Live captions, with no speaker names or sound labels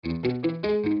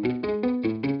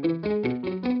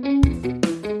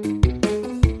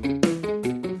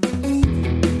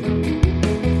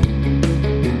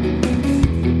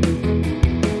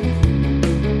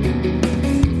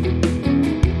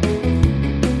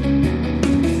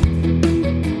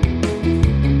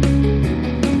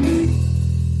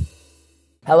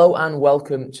Hello and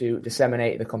welcome to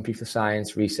Disseminate the Computer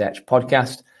Science Research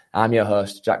Podcast. I'm your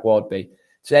host, Jack Wardby.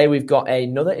 Today we've got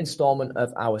another installment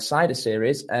of our Cider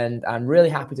series, and I'm really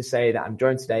happy to say that I'm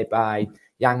joined today by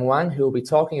Wang, who will be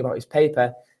talking about his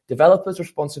paper, Developers'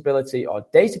 Responsibility or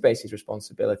Databases'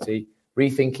 Responsibility,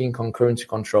 Rethinking Concurrency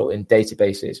Control in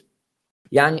Databases.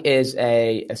 Yang is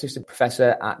an assistant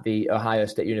professor at The Ohio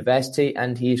State University,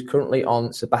 and he's currently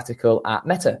on sabbatical at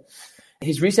Meta.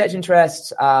 His research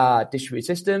interests are distributed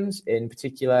systems, in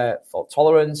particular fault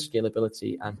tolerance,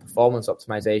 scalability, and performance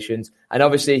optimizations. And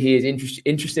obviously, he is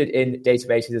interested in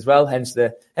databases as well, hence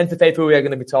the paper we are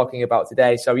going to be talking about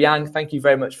today. So, Yang, thank you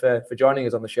very much for joining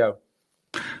us on the show.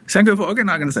 Thank you for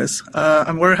organizing this.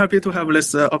 I'm very happy to have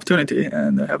this opportunity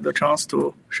and have the chance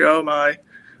to share my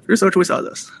research with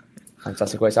others.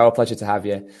 Fantastic. Well, it's our pleasure to have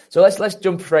you. So let's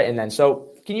jump straight in then. So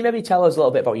can you maybe tell us a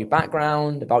little bit about your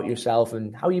background, about yourself,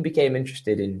 and how you became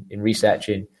interested in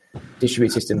researching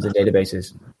distributed systems and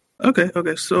databases? Okay.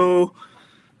 So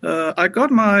I got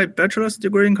my bachelor's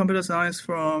degree in computer science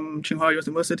from Tsinghua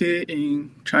University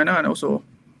in China and also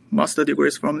master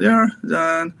degrees from there.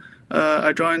 Then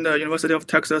I joined the University of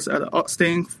Texas at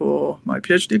Austin for my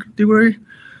PhD degree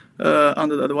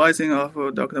under the advising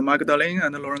of Dr. Magdalene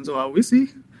and Lorenzo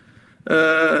Alvisi.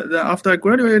 Then after I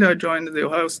graduated, I joined the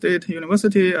Ohio State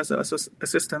University as an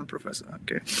assistant professor.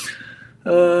 Okay.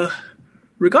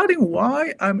 Regarding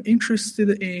why I'm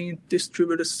interested in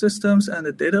distributed systems and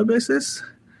databases,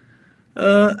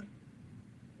 I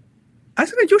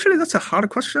think usually that's a hard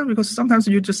question because sometimes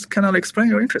you just cannot explain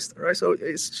your interest, right? So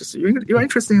it's just you're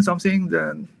interested in something,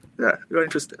 then yeah, you're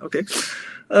interested. Okay.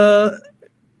 I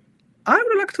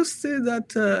would like to say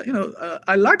that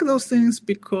I like those things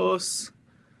because.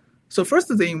 So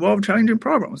first, they involve challenging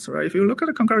problems, right? If you look at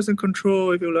the concurrency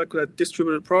control, if you look at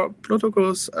distributed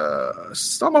protocols,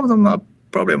 some of them are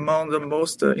probably among the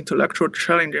most intellectual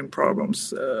challenging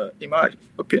problems, in my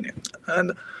opinion.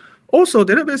 And also,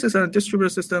 databases and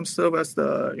distributed systems serve as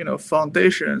the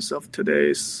foundations of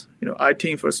today's IT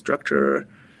infrastructure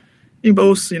in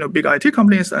both big IT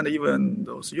companies and even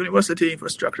those university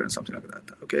infrastructure and something like that.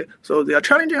 Okay, so they are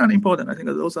challenging and important. I think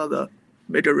those are the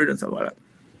major reasons why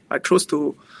I chose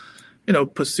to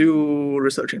pursue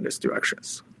research in these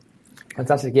directions.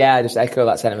 Fantastic. Yeah, I just echo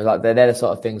that sentiment. Like they're the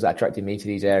sort of things that attracted me to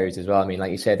these areas as well. I mean,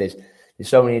 like you said, there's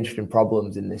so many interesting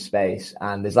problems in this space,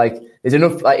 and there's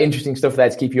enough interesting stuff there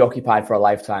to keep you occupied for a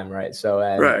lifetime, right? So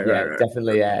right.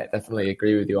 Definitely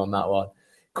agree with you on that one.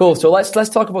 Cool. So let's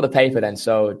talk about the paper then.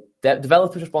 So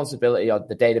developer's responsibility or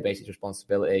the database's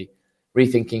responsibility,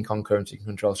 rethinking concurrency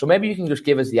control. So maybe you can just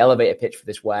give us the elevator pitch for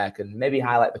this work and maybe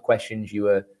highlight the questions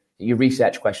your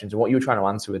research questions and what you were trying to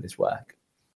answer with this work.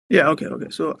 Yeah, okay.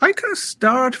 So I can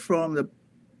start from the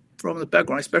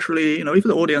background, especially, if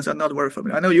the audience are not very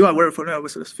familiar. I know you are very familiar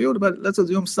with this field, but let's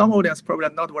assume some audience probably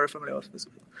are not very familiar with this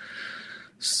field.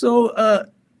 So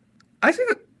I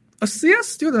think a CS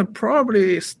student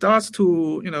probably starts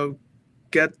to,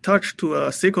 get touched to a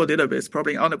SQL database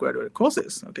probably in undergraduate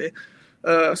courses, okay?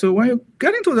 So when you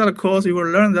get into that course, you will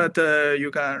learn that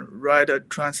you can write a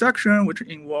transaction which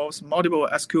involves multiple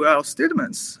SQL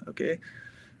statements, okay?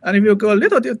 And if you go a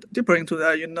little deeper into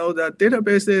that, you know that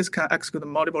databases can execute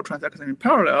multiple transactions in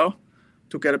parallel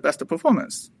to get a best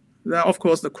performance. Then, of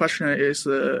course, the question is,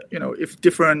 if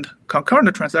different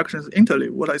concurrent transactions interleave,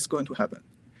 what is going to happen?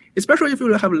 Especially if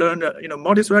you have learned,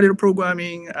 multi-threaded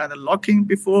programming and locking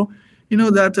before, you know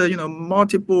that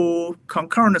multiple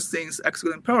concurrent things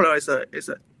executing in parallel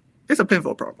is a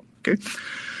painful problem. Okay,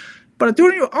 but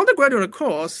during your undergraduate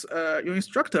course, your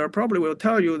instructor probably will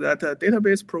tell you that a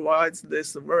database provides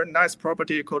this very nice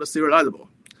property called serializable.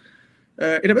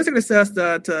 It basically says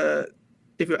that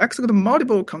if you execute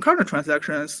multiple concurrent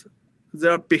transactions,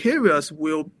 their behaviors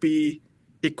will be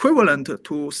equivalent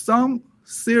to some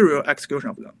serial execution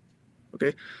of them.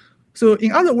 Okay. So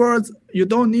in other words, you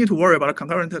don't need to worry about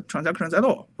concurrent transactions at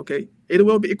all, okay? It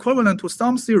will be equivalent to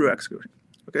some serial execution,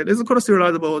 okay? This is called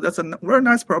serializable. That's a very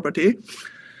nice property.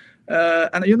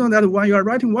 And you know that when you are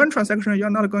writing one transaction, you're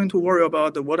not going to worry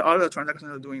about what other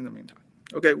transactions are doing in the meantime.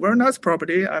 Okay, very nice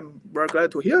property. I'm very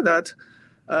glad to hear that.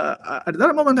 At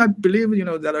that moment, I believe,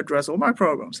 that address all my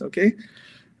problems, okay?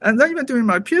 And then even during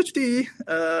my PhD,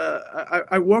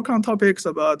 I work on topics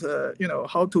about,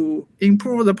 how to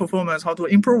improve the performance, how to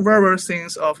improve various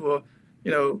things of,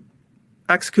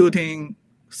 executing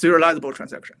serializable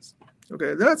transactions.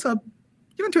 Okay, that's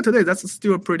even to today, that's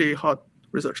still a pretty hot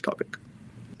research topic.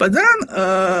 But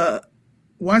then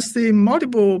once the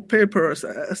multiple papers,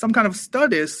 some kind of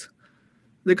studies,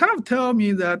 they kind of tell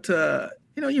me that,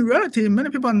 in reality, many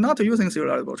people are not using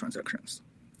serializable transactions.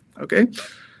 Okay.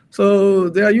 So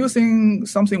they are using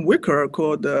something weaker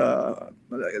called,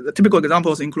 the typical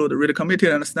examples include read committed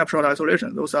and snapshot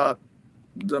isolation. Those are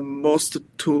the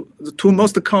two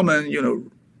most common,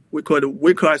 we call it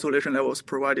weaker isolation levels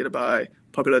provided by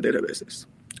popular databases.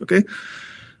 Okay.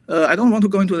 I don't want to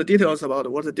go into the details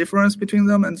about what's the difference between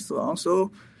them and so on.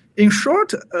 So in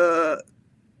short,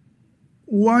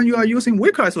 when you are using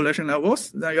weaker isolation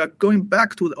levels, then you are going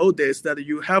back to the old days that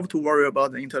you have to worry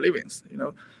about the interleavings.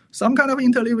 Some kind of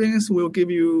interleavings will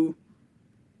give you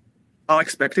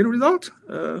unexpected result.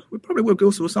 We probably will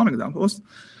go through some examples.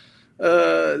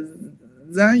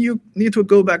 Then you need to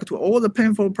go back to all the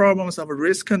painful problems of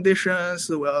risk conditions.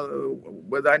 Well,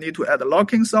 whether I need to add a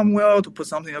locking somewhere to put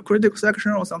something in a critical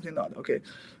section or something not. Okay,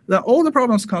 then all the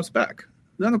problems comes back.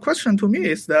 Then the question to me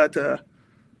is that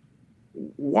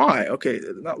why? Okay,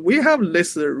 now we have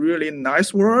this really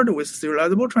nice world with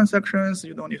serializable transactions.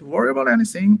 You don't need to worry about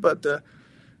anything, but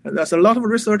there's a lot of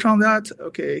research on that.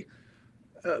 Okay,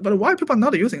 but why people are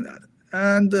not using that?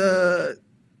 And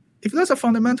if that's a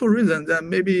fundamental reason, then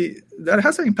maybe that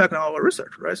has an impact on our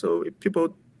research, right? So if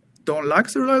people don't like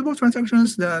serializable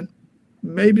transactions, then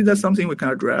maybe that's something we can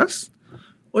address.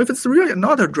 Or if it's really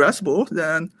not addressable,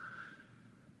 then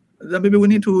maybe we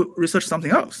need to research something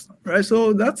else, right?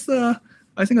 So that's,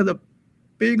 I think, the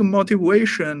big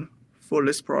motivation for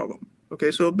this problem. Okay,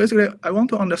 so basically, I want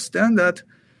to understand that,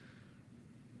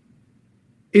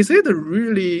 is it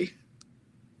really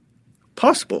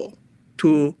possible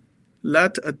to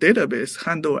let a database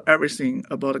handle everything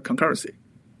about concurrency?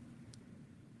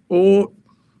 Or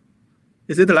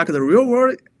is it like the real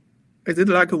world? Is it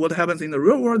like what happens in the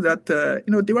real world that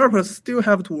developers still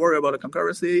have to worry about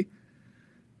concurrency?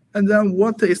 And then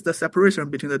what is the separation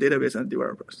between the database and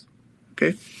developers?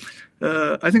 Okay,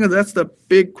 I think that's the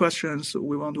big questions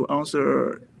we want to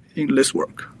answer in this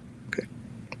work. Okay.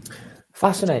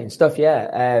 Fascinating stuff,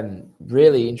 yeah.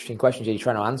 Really interesting questions you're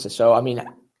trying to answer. So, I mean,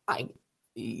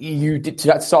 you did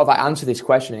to sort of answer this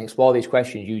question and explore these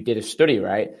questions. You did a study,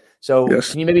 right? So,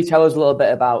 yes. Can you maybe tell us a little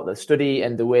bit about the study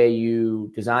and the way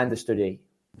you designed the study?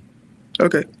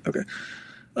 Okay.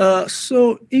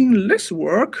 So in this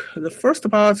work, the first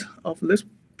part of this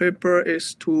paper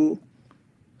is to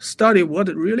study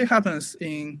what really happens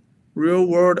in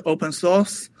real-world open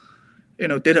source,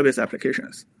 database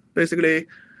applications. Basically,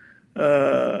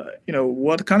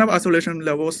 what kind of isolation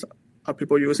levels are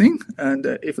people using, and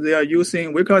if they are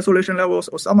using weaker isolation levels,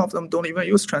 or some of them don't even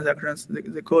use transactions, they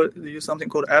use something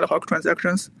called ad hoc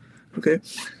transactions. Okay,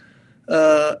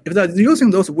 if they're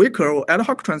using those weaker or ad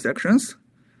hoc transactions,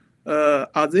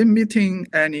 are they meeting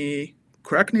any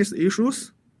correctness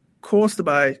issues caused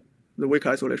by the weak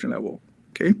isolation level?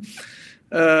 Okay,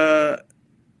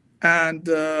 and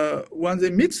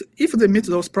if they meet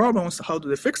those problems, how do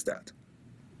they fix that?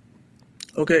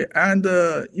 Okay, and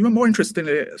even more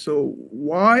interestingly, so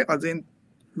why are they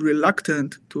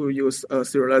reluctant to use a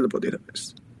serializable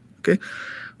database? Okay,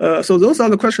 so those are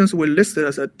the questions we listed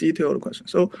as a detailed question.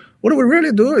 So what we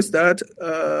really do is that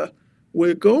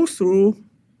we go through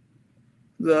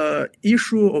the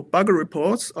issue or bug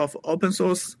reports of open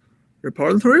source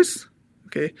repositories.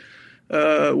 Okay,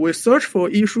 we search for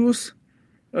issues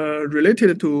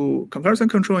related to comparison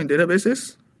control in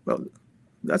databases. Well,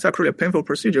 that's actually a painful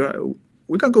procedure.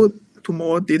 We can go to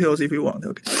more details if you want.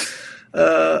 Okay.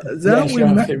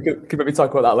 We could maybe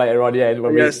talk about that later on,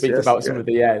 when we speak about some of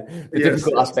the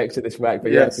difficult aspects of this work.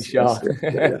 But for sure.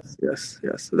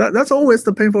 Yes. That's always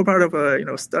the painful part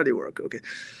of study work. Okay.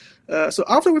 So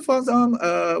after we found them,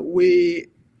 we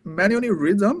manually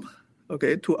read them.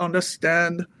 Okay, to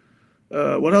understand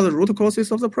what are the root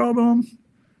causes of the problem,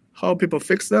 how people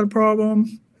fix that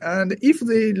problem, and if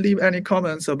they leave any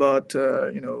comments about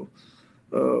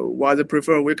why they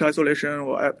prefer weak isolation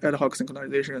or ad hoc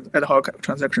synchronization, ad hoc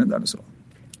transactions, and so on.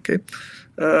 Okay,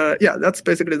 that's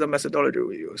basically the methodology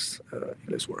we use in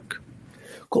this work.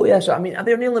 Cool. Yeah. So, I mean, are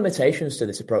there any limitations to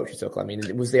this approach you took? I mean,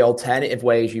 was there alternative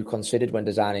ways you considered when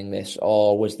designing this,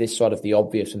 or was this sort of the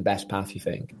obvious and best path, you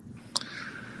think?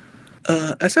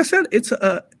 As I said, it's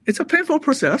a painful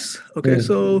process. Okay,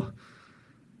 so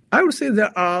I would say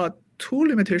there are two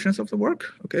limitations of the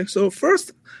work. Okay, so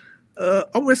first,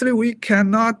 obviously we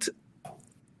cannot,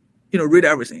 read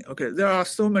everything. Okay, there are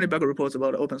so many bug reports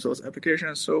about open source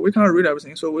applications, so we cannot read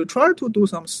everything. So we try to do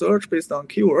some search based on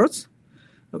keywords.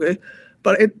 Okay,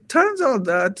 but it turns out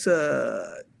that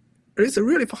it's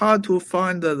really hard to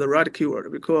find the right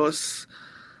keyword because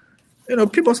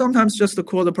people sometimes just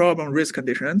call the problem risk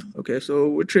condition. Okay, so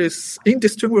which is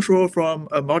indistinguishable from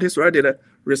a multi-threaded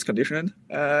risk condition,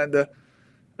 and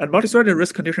And multi-threaded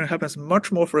risk condition happens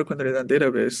much more frequently than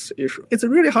database issue. It's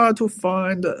really hard to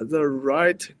find the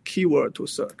right keyword to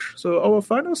search. So our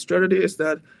final strategy is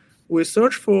that we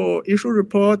search for issue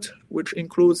report, which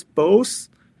includes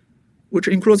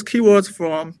keywords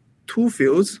from two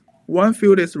fields. One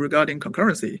field is regarding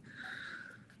concurrency,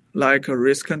 like a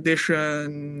risk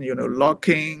condition,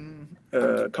 locking,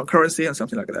 concurrency, and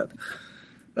something like that.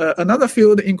 Another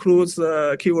field includes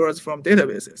keywords from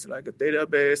databases, like a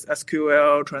database,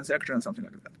 SQL, transaction, something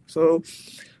like that. So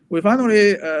we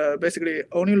finally basically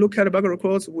only look at bug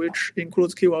reports which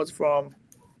includes keywords from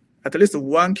at least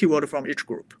one keyword from each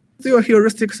group. Still a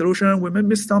heuristic solution, we may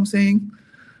miss something.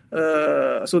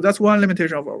 So that's one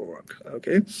limitation of our work,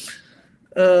 okay?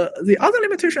 The other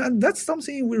limitation, and that's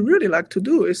something we really like to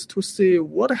do, is to see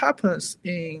what happens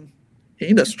in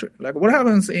industry. Like what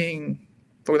happens in,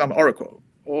 for example, Oracle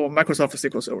or Microsoft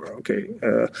SQL Server, okay?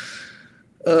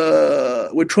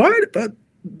 We tried, but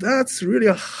that's really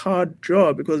a hard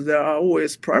job because there are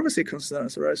always privacy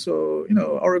concerns, right? So,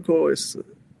 Oracle is,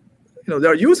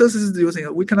 there are users using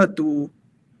it. We cannot do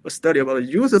a study about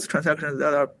users' transactions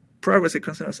that are privacy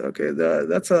concerns, okay?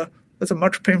 That's a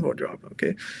much painful job,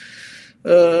 okay?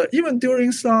 Even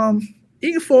during some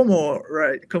informal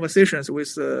conversations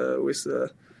with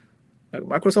like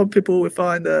Microsoft people, we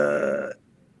find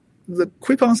the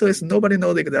quick answer is nobody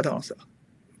knows the exact answer,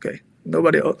 okay?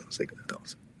 Nobody knows the exact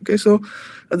answer. Okay, so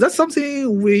that's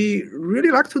something we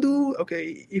really like to do.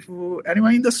 Okay, if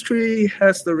anyone in industry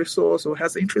has the resource or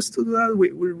has interest to do that, we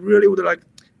really would like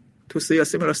to see a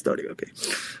similar study. Okay,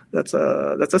 that's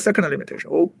a second limitation.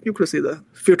 Or you could see the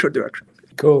future direction.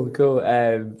 Cool.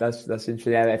 That's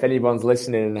interesting. If anyone's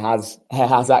listening and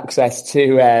has access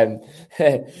to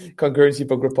concurrency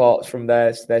bug reports from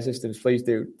their systems, please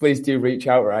do reach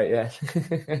out. Right? Yeah.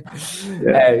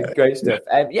 Great stuff.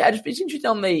 It's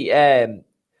interesting on the.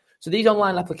 So these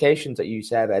online applications that you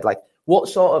said, like what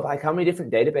sort of, like how many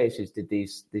different databases did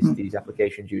these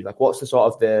applications use? Like what's the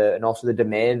sort of and also the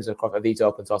domains of these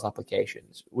open source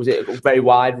applications? Was it very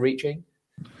wide reaching?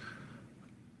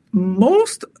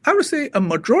 I would say a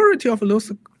majority of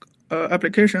those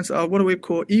applications are what we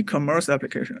call e-commerce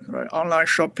applications, right? Online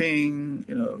shopping,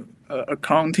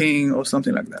 accounting or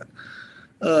something like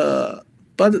that.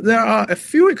 But there are a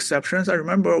few exceptions. I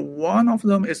remember one of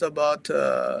them is about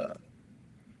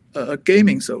a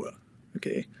gaming server,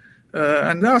 okay,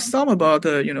 and there are some about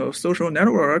social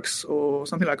networks or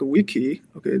something like a wiki,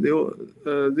 okay. They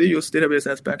use database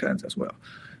as backends as well,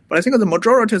 but I think the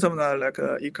majority of them are like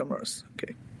e-commerce,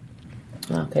 okay.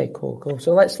 Okay, cool.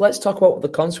 So let's talk about the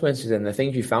consequences and the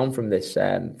things you found from this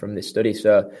study.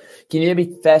 So can you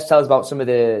maybe first tell us about some of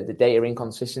the data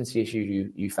inconsistency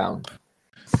issues you found?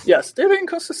 Yes, data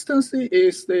inconsistency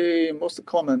is the most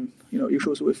common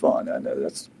issues we found, and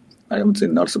that's, I would say,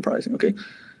 not surprising. Okay,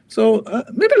 so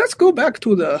maybe let's go back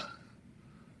to the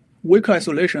weak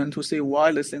isolation to see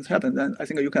why these things happen. Then I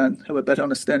think you can have a better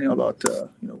understanding about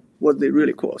what they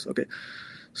really cause. Okay,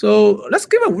 so let's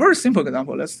give a very simple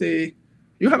example. Let's say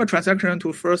you have a transaction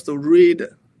to first read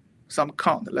some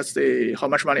count. Let's say how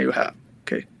much money you have.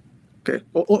 Okay,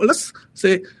 or let's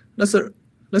say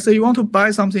you want to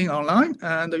buy something online,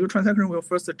 and your transaction will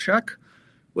first check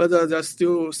whether there's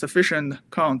still sufficient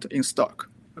count in stock.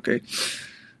 Okay,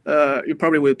 you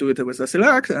probably will do it with a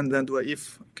select and then do a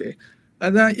if. Okay,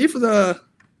 and then if the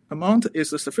amount is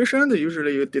sufficient,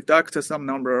 usually you deduct some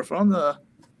number from the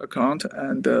account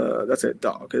and that's it,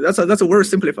 done. Okay, that's a very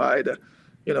simplified,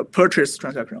 purchase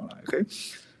transaction online. Okay,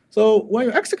 so when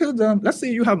you execute them, let's say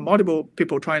you have multiple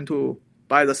people trying to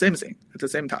buy the same thing at the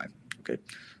same time. Okay,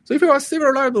 so if you have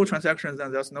several reliable transactions,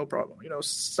 then there's no problem.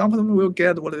 Some of them will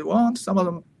get what they want, some of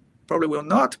them probably will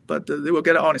not, but they will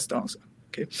get an honest answer.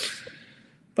 Okay,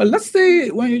 but let's say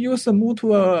when you move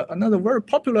to another very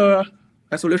popular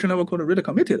isolation level called read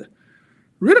committed.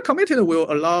 Read committed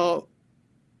will allow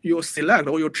your select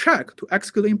or your check to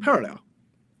execute in parallel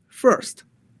first.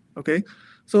 Okay,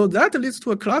 so that leads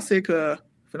to a classic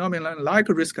phenomenon like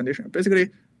a risk condition. Basically,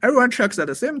 everyone checks at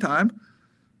the same time.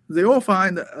 They all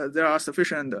find there are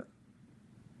sufficient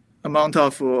amount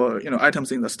of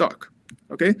items in the stock.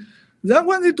 Okay, then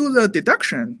when they do the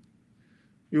deduction,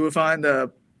 you will find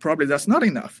probably that's not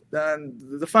enough. Then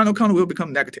the final count will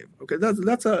become negative. Okay,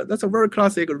 that's a very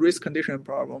classic risk condition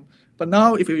problem. But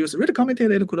now, if you use read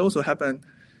committed, it could also happen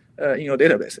in your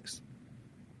databases.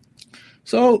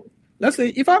 So let's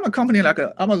say if I'm a company like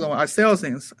Amazon, I sell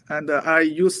things and I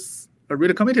use a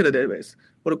read committed database.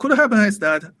 What could happen is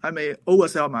that I may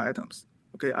oversell my items.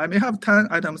 Okay, I may have 10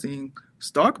 items in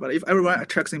stock, but if everyone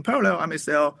checks in parallel, I may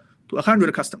sell to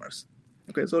 100 customers.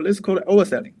 Okay, so let's call it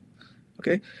overselling.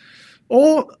 Okay,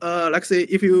 or like say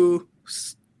if you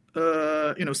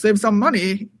save some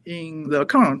money in the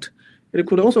account, it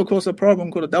could also cause a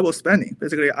problem called double spending.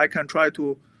 Basically, I can try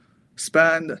to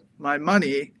spend my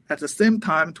money at the same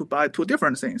time to buy two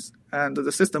different things, and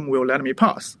the system will let me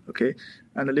pass, okay,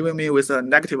 and leaving me with a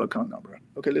negative account number.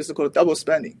 Okay, this is called double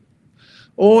spending.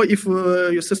 Or if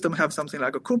your system have something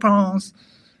like coupons,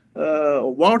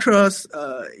 vouchers,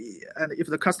 and if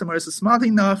the customer is smart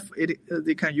enough,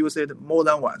 they can use it more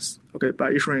than once, okay,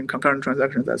 by issuing concurrent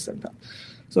transactions at the same time.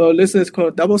 So this is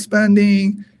called double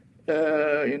spending,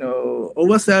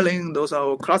 overselling. Those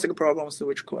are classic problems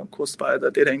which are caused by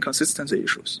the data inconsistency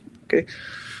issues, okay.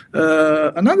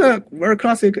 Another very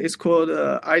classic is called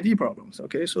ID problems,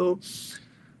 okay. So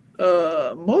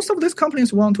most of these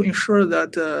companies want to ensure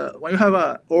that when you have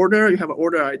an order, you have an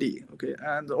order ID, okay,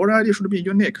 and the order ID should be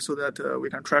unique so that we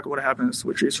can track what happens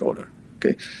with each order,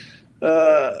 okay.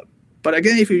 But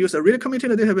again, if you use a really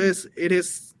committed database, it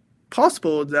is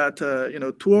possible that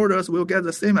two orders will get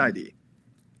the same ID,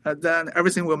 and then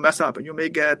everything will mess up. You may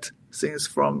get things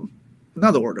from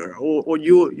another order, or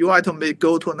your item may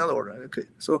go to another order, okay.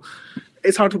 So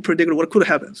it's hard to predict what could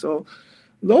happen. So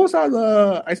those are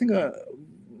the, I think,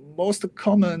 most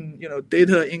common,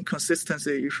 data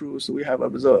inconsistency issues we have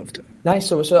observed. Nice.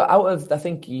 So out of, I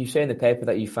think you say in the paper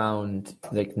that you found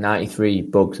like 93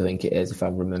 bugs, I think it is, if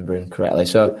I'm remembering correctly.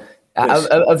 So yes.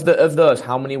 of those,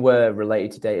 how many were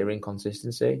related to data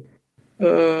inconsistency?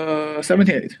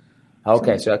 78.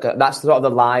 Okay, so that's sort of the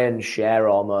lion's share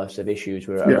almost of issues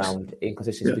were around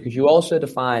inconsistency, because you also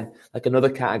define like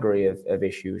another category of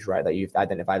issues, right, that you've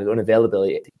identified as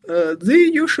unavailability.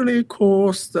 They usually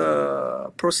cause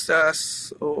the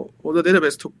process or the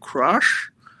database to crash,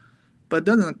 but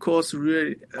doesn't cause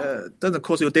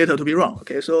your data to be wrong.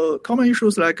 Okay, so common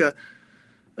issues like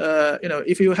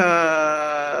if you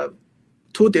have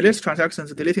two delete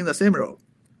transactions deleting the same row,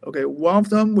 okay, one of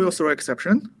them will throw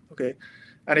exception, okay.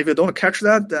 And if you don't catch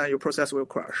that, then your process will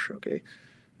crash, okay?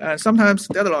 And sometimes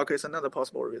deadlock is another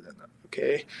possible reason,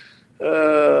 okay?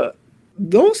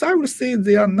 Those, I would say,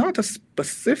 they are not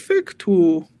specific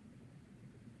to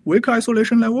weak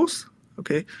isolation levels,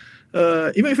 okay?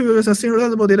 Even if you use a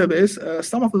serializable database,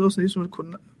 some of those issues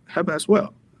could happen as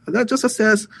well. That just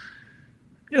says,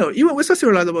 even with a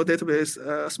serializable database,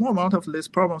 a small amount of these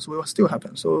problems will still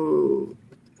happen. So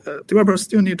developers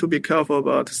still need to be careful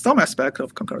about some aspect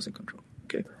of concurrency control.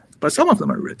 Okay, but some of them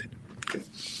are related. Okay.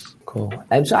 Cool.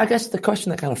 So I guess the question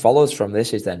that kind of follows from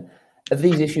this is then, of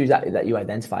these issues that you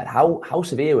identified, how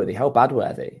severe were they? How bad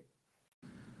were they?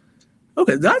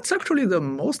 Okay, that's actually the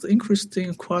most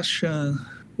interesting question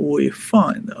we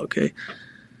find. Okay,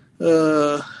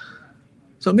 so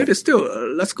maybe still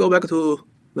let's go back to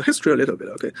the history a little bit.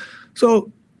 Okay,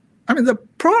 so I mean the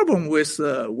problem with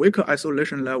weaker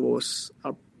isolation levels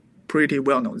are pretty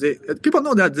well known. People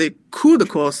know that they could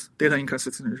cause data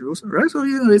inconsistency issues, right? So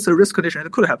it's a risk condition.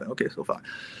 It could happen. Okay, so far.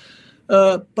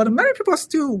 But many people are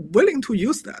still willing to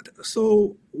use that.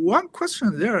 So one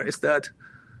question there is that,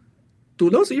 do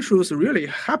those issues really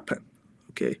happen?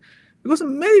 Okay, because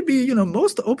maybe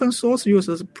most open source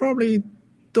users probably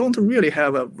don't really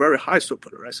have a very high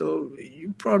throughput, right? So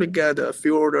you probably get a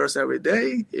few orders every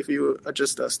day if you are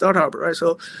just a startup, right?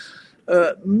 So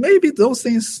maybe those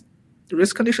things,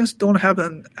 risk conditions don't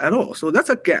happen at all. So that's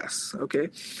a guess, okay?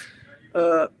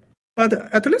 But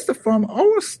at least from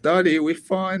our study, we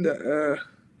find,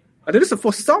 at least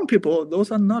for some people, those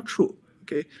are not true,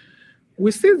 okay?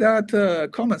 We see that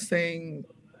common thing.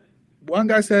 One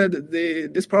guy said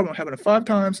this problem happened 5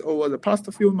 times over the past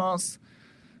few months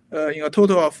in a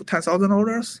total of 10,000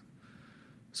 orders.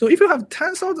 So if you have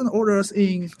 10,000 orders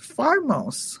in 5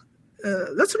 months,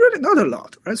 that's really not a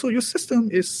lot, right? So your system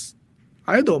is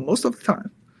idle most of the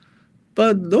time,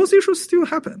 but those issues still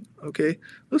happen. Okay,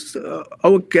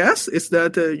 our guess is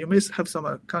that you may have some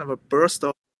kind of a burst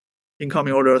of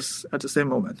incoming orders at the same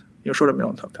moment in a short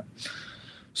amount of time.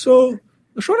 So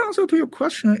the short answer to your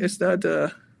question is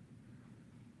that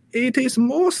it is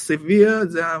more severe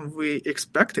than we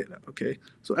expected. Okay,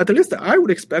 so at least I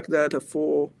would expect that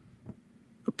for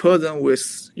a person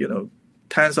with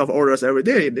tens of orders every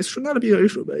day, this should not be an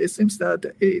issue. But it seems that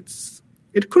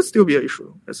it could still be an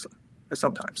issue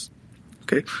sometimes,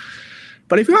 okay?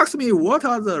 But if you ask me what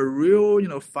are the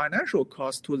real, financial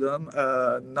costs to them,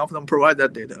 none of them provide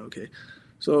that data, okay?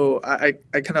 So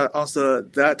I cannot answer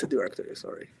that directly,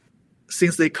 sorry.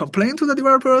 Since they complain to the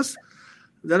developers,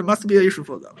 that must be an issue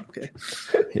for them, okay?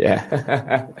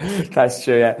 Yeah, that's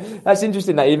true, yeah. That's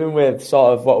interesting that even with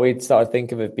sort of what we'd sort of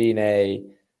think of as being a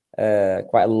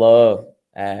quite a low,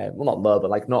 well, not low, but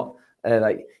like not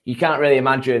like you can't really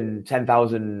imagine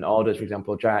 10,000 orders, for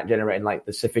example, generating like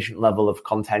the sufficient level of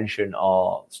contention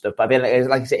or stuff. But I mean,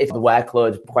 like I said, if the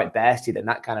workload is quite bursty, then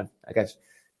that kind of, I guess,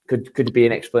 could be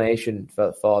an explanation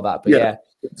for that. But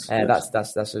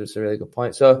that's a really good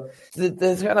point. So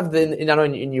there's kind of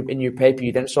in your paper,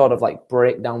 you then sort of like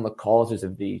break down the causes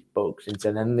of these bugs, and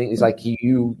then it's like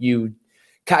you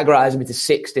categorize them into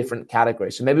 6 different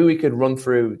categories. So maybe we could run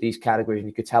through these categories, and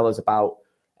you could tell us about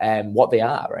what they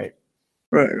are, right?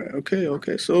 Right.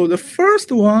 Okay. So the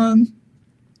first one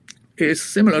is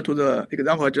similar to the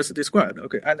example I just described.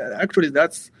 Okay, and actually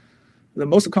that's the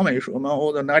most common issue among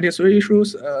all the 93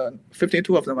 issues.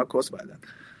 52 of them are caused by that.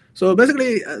 So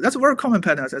basically, that's a very common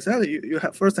pattern. As I said, you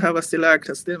first have a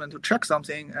select statement to check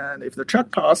something, and if the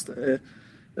check passed, you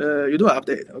do an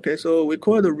update. Okay, so we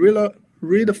call it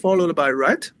read followed by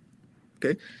write.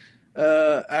 Okay,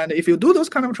 and if you do those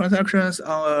kind of transactions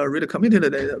on a read committed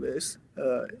database,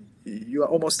 you are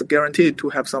almost guaranteed to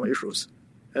have some issues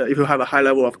if you have a high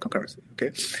level of concurrency.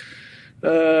 Okay,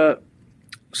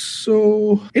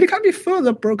 so it can be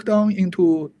further broken down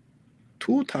into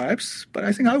 2 types, but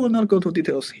I think I will not go to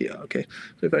details here. Okay,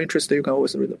 so if you're interested, you can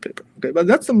always read the paper. Okay, but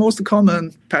that's the most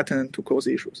common pattern to cause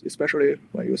issues, especially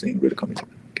when using read committed.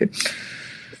 Okay.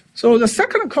 So the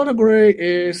second category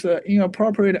is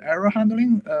inappropriate error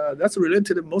handling. That's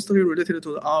mostly related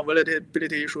to the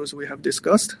unavailability issues we have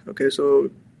discussed. Okay,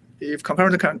 so if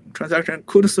concurrent transaction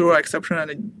could throw an exception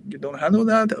and you don't handle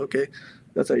that, okay,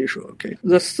 that's an issue. Okay.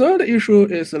 The third issue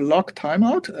is lock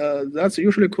timeout. That's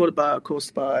usually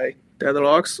caused by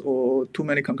deadlocks or too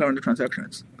many concurrent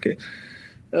transactions. Okay.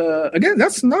 Again,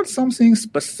 that's not something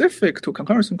specific to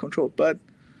concurrency control, but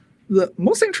the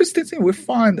most interesting thing we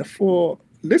find for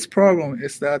this problem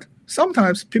is that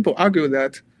sometimes people argue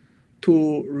that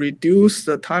to reduce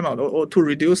the timeout or to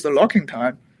reduce the locking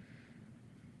time,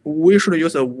 we should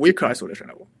use a weaker isolation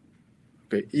level.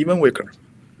 Okay, even weaker.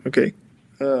 Okay.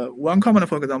 One comment,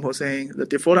 for example, saying the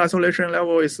default isolation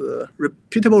level is a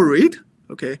repeatable read.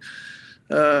 Okay.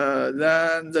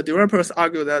 Then the developers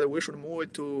argue that we should move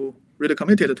it to read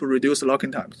committed to reduce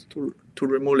locking times, to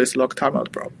remove this lock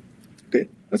timeout problem. Okay,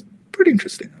 that's pretty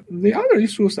interesting. The other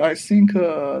issues, I think,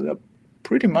 they're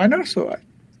pretty minor, so I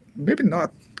maybe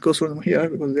not go through them here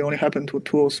because they only happen to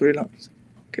 2 or 3 lines.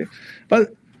 Okay,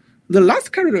 but the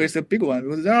last category is a big one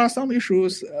because there are some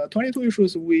issues, 22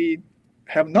 issues, we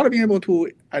have not been able to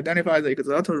identify the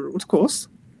exact root cause.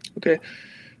 Okay,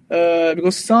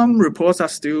 because some reports are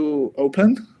still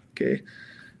open. Okay,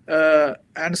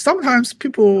 and sometimes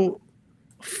people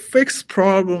fix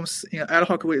problems in ad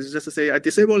hoc ways. Just to say, I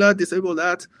disable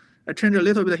that, I change a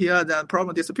little bit here, then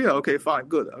problem disappear. Okay, fine,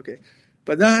 good. Okay,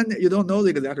 but then you don't know the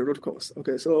exact root cause.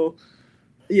 Okay, so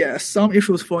yeah, some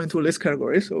issues fall into this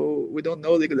category, so we don't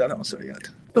know the exact answer yet.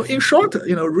 So in short,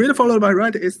 read followed by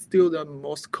write is still the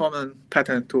most common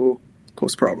pattern to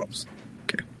cause problems.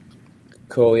 Okay.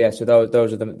 Cool. Yeah. So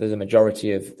those are the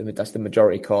majority that's the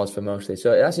majority cause for mostly.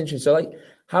 So that's interesting. So like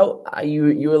how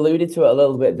you alluded to it a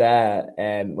little bit there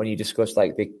when you discussed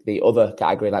like the other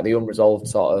category, like the unresolved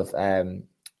sort of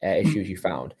issues you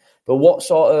found. But what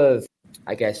sort of,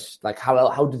 I guess, like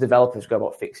how do developers go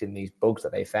about fixing these bugs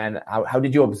that they found? How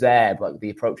did you observe like the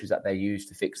approaches that they use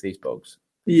to fix these bugs?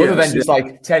 Yes, other than just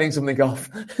like turning something off.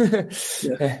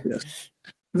 Yes.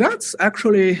 That's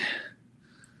actually,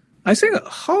 I think,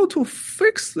 how to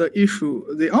fix the issue.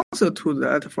 The answer to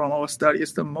that from our study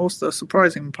is the most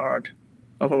surprising part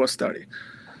of our study.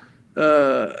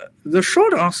 The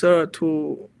short answer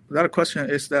to that question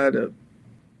is that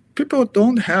people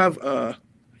don't have a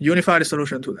unified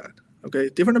solution to that. Okay,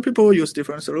 different people use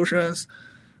different solutions.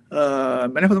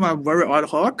 Many of them are very ad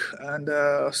hoc, and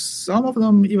some of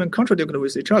them even contradict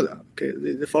with each other. Okay,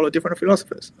 they follow different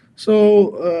philosophies.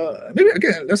 So maybe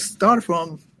again, let's start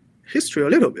from history a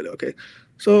little bit. Okay,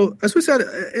 so as we said,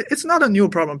 it's not a new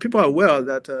problem. People are aware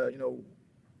that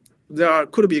there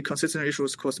could be consistent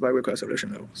issues caused by weak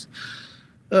isolation levels.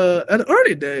 At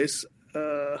early days,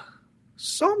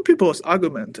 some people's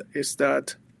argument is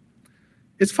that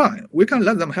it's fine. We can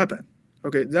let them happen.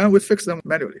 Okay, then we fix them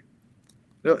manually.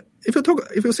 If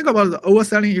you think about the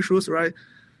overselling issues, right?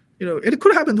 It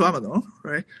could happen to Amazon,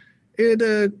 right?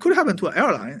 It could happen to an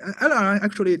airline. An airline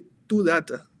actually do that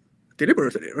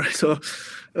deliberately, right? So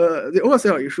the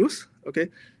oversell issues, okay.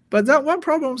 But then when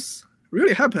problems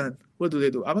really happen, what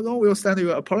do? Amazon will send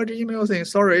you an apology email saying,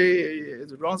 sorry,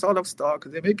 it runs out of stock.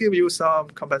 They may give you some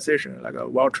compensation, like a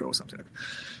voucher or something.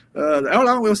 The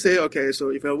airline will say, okay, so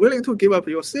if you're willing to give up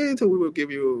your seat, we will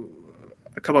give you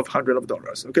a couple of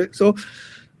 $100. Okay, so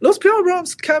those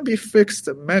problems can be fixed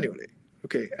manually.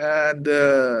 Okay, and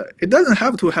it doesn't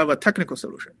have to have a technical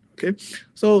solution. Okay,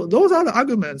 so those are the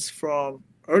arguments from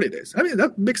early days. I mean,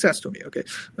 that makes sense to me. Okay,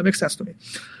 that makes sense to me.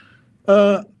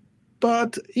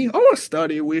 But in our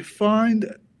study, we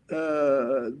find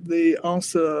the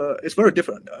answer is very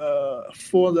different.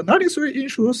 For the 93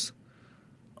 issues,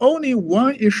 only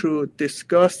one issue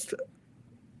discussed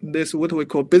this what we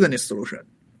call business solution.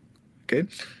 Okay,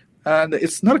 and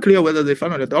it's not clear whether they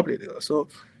finally adopted it. So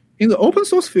in the open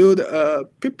source field,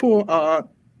 people are,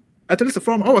 at least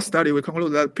from our study, we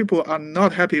conclude that people are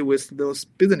not happy with those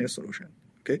business solutions.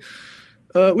 Okay,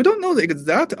 we don't know the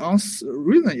exact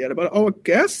reason yet, but our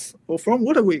guess, or from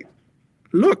what we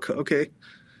look, okay,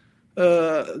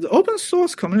 the open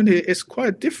source community is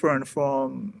quite different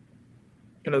from,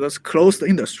 those closed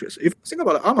industries. If you think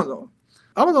about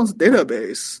Amazon's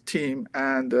database team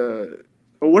and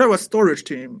or whatever storage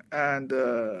team and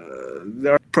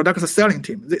their product selling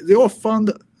team, they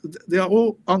are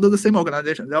all under the same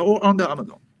organization. They are all under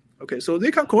Amazon. Okay, so they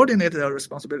can coordinate their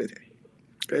responsibility.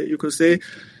 Okay, you could say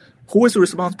who is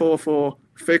responsible for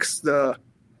fix the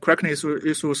correctness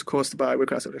issues caused by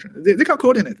weak isolation. They can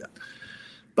coordinate that.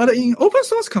 But in open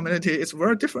source community, it's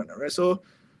very different, right? So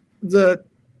the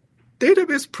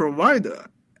database provider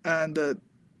and the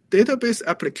database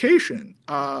application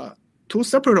are two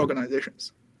separate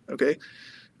organizations. Okay,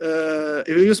 if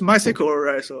you use MySQL,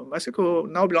 right? So MySQL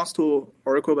now belongs to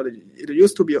Oracle, but it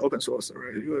used to be open source,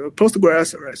 right?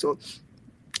 Postgres, right? So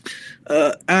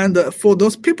and for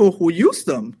those people who use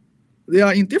them, they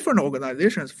are in different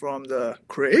organizations from the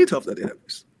creator of the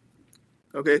database.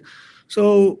 Okay,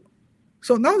 so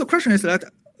now the question is that,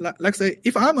 like say,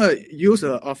 if I'm a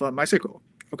user of MySQL,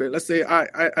 okay, let's say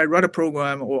I write a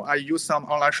program or I use some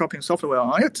online shopping software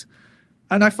on it,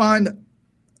 and I find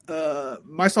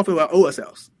my software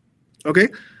oversells. Okay,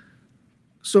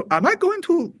 so am I going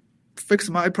to fix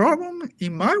my problem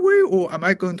in my way, or am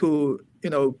I going to,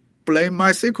 blame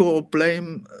MySQL or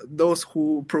blame those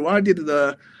who provided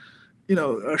the,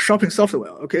 shopping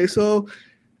software? Okay, so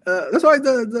that's why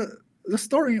the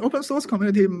story in open source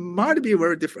community might be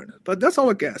very different, but that's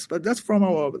our guess. But that's from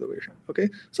our observation. Okay,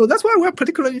 so that's why we're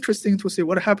particularly interested to see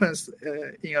what happens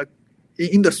in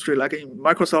industry like in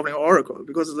Microsoft and Oracle,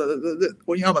 because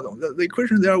or in Amazon, the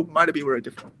equation there might be very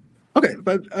different. Okay,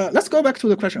 but let's go back to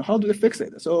the question: how do they fix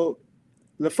it? So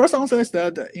the first answer is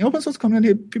that in open source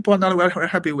community, people are not very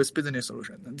happy with business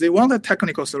solution. They want a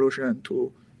technical solution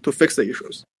to fix the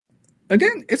issues.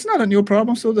 Again, it's not a new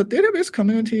problem. So the database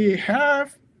community are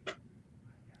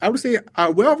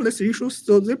aware of these issues,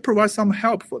 so they provide some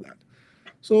help for that.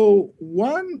 So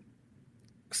one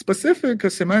specific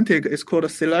semantic is called a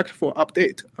select for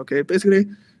update. Okay, basically,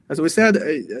 as we said,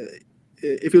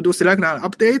 if you do select and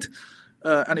update,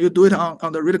 and you do it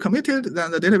on the read committed,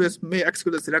 then the database may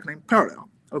execute the select in parallel.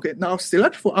 Okay, now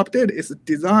select for update is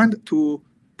designed to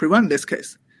prevent this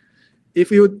case.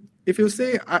 If you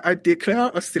say I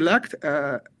declare a select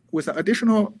with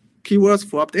additional keywords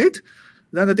for update,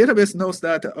 then the database knows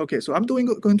that, okay, so I'm going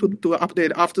to do an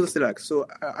update after the select. So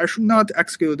I should not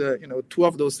execute two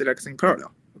of those selects in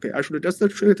parallel. Okay, I should just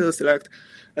treat the select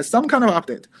as some kind of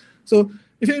update. So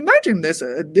if you imagine this,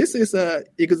 this is an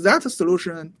exact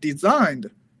solution designed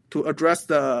to address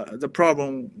the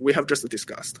problem we have just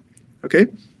discussed. Okay,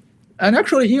 and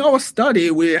actually in our study,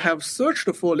 we have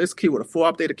searched for this keyword,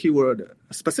 for update keyword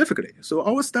specifically. So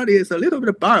our study is a little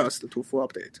bit biased to for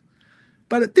update.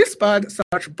 But despite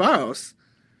such bias,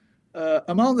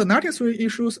 among the 93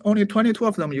 issues, only 22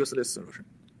 of them use this solution.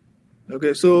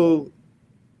 Okay, so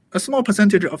a small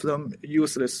percentage of them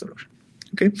use this solution.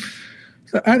 Okay,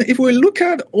 so, and if we look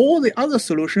at all the other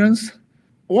solutions,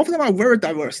 all of them are very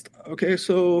diverse. Okay,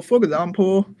 so for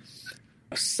example,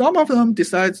 some of them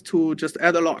decide to just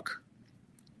add a lock.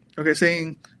 Okay,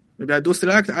 saying maybe I do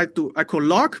select, I call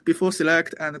lock before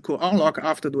select and call unlock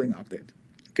after doing update.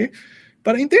 Okay.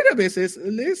 But in databases,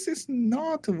 this is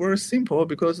not very simple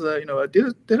because a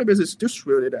database is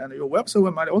distributed and your web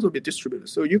server might also be distributed.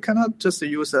 So you cannot just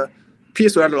use a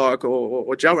pthread lock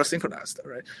or Java synchronized,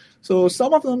 right? So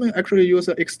some of them actually use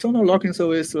an external locking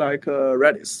service like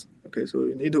Redis. Okay, so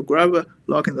you need to grab a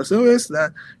lock in the service,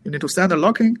 then you need to send a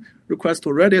locking request to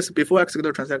Redis before execute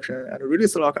the transaction and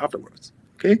release the lock afterwards.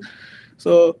 Okay,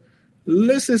 so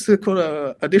this is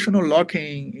called additional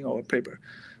locking in our paper.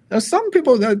 There are some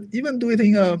people that even do it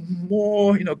in a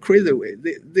more crazy way.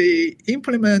 They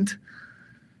implement.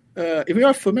 If you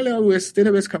are familiar with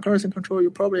database concurrency control,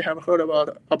 you probably have heard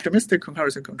about optimistic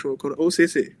concurrency control called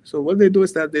OCC. So what they do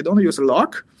is that they don't use a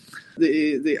lock.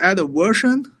 They add a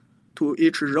version to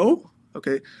each row.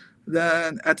 Okay.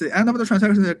 Then at the end of the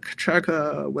transaction, they check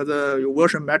whether your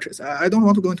version matches. I don't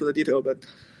want to go into the detail, but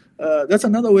That's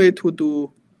another way to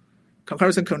do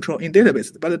concurrency control in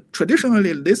database. But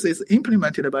traditionally, this is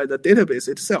implemented by the database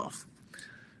itself.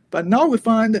 But now we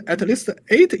find at least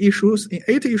 8 issues. In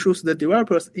 8 issues, the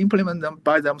developers implement them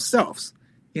by themselves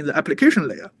in the application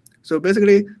layer. So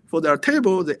basically, for their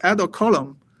table, they add a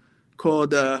column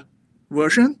called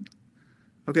version.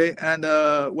 Okay, and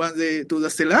when they do the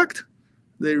select,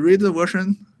 they read the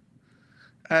version.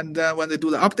 And then when they do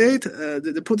the update,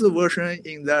 they put the version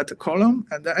in that column.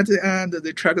 And then at the end,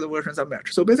 they check the versions are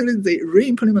matched. So basically, they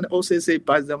re-implement OCC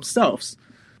by themselves.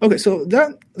 Okay, so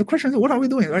then the question is, what are we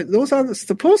doing, right? Those are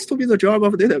supposed to be the job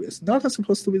of a database, not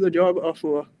supposed to be the job of,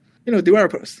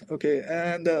 developers. Okay,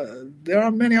 and there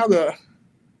are many other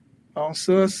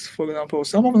answers. For example,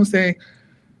 some of them saying,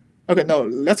 okay, no,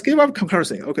 let's give up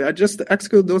concurrency. Okay, I just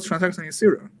execute those transactions in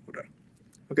serial order.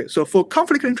 Okay, so for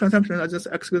conflicting transactions, I just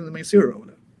execute them in serial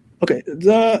order. Okay,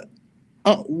 the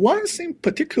one thing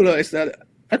particular is that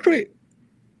actually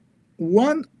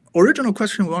one original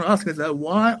question we want to ask is that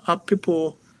why are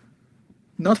people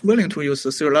not willing to use the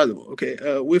serializable?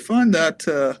 Okay, we find that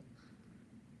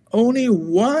only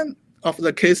one of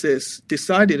the cases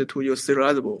decided to use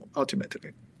serializable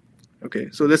ultimately. Okay,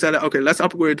 so they said, okay, let's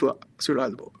upgrade to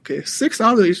serializable. Okay, 6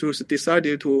 other issues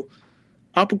decided to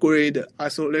upgrade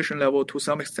isolation level to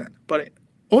some extent. But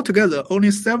altogether, only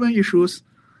 7 issues.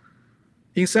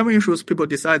 In 7 issues, people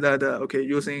decide that,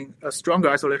 using a stronger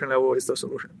isolation level is the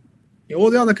solution. In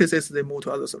all the other cases, they move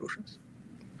to other solutions.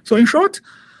 So in short,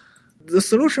 the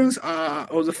solutions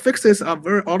or the fixes are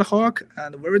very ad hoc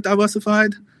and very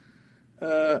diversified.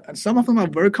 And some of them are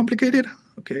very complicated.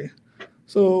 Okay,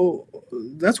 so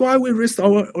that's why we raised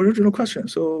our original question.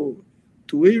 So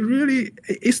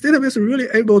is database really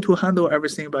able to handle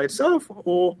everything by itself,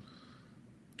 or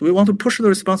do we want to push the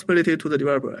responsibility to the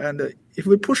developer? And if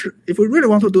we really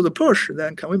want to do the push,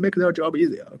 then can we make their job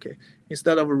easier? Okay,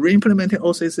 instead of re-implementing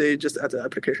OCC just at the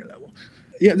application level.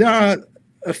 Yeah, there are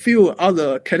a few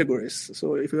other categories.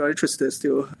 So if you are interested,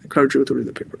 still encourage you to read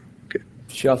the paper. Okay.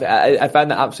 Sure. I find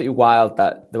that absolutely wild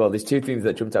that, well, there's 2 things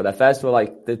that jumped out there. First of all,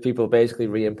 like the people basically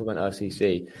re-implement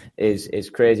OCC is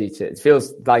crazy. It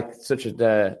feels like such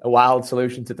a wild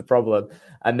solution to the problem.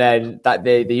 And then that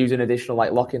they use an additional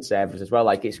like lock-in servers as well.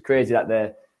 Like it's crazy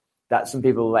that some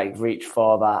people like reach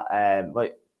for that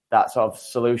that sort of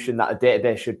solution that a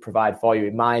database should provide for you,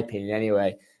 in my opinion,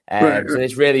 anyway. Right. So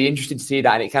it's really interesting to see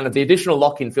that, and it kind of the additional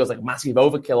lock-in feels like massive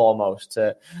overkill almost.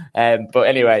 But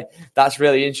anyway, that's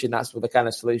really interesting. That's the kind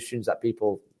of solutions that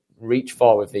people reach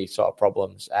for with these sort of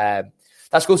problems.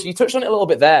 That's cool. So you touched on it a little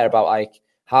bit there about like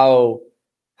how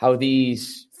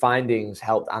these findings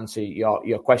helped answer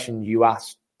your question you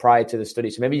asked prior to the study.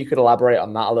 So maybe you could elaborate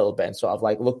on that a little bit and sort of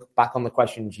like look back on the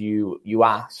questions you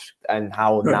asked and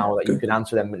how now that you can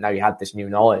answer them, now you had this new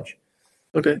knowledge.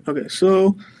 Okay.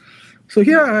 So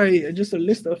here I just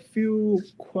list a few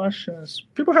questions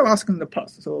people have asked in the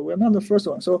past. So we're not the first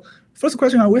one. So first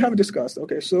question we have discussed.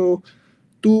 Okay, so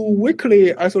do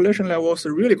weekly isolation levels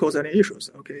really cause any issues?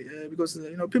 Okay, because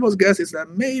people's guess is that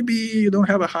maybe you don't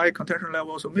have a high contention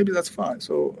level, so maybe that's fine.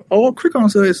 So our quick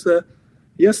answer is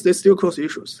yes, they still cause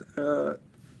issues.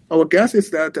 Our guess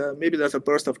is that maybe there's a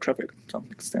burst of traffic to some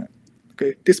extent.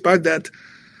 Okay, despite that,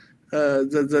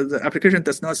 the application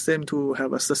does not seem to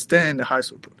have a sustained high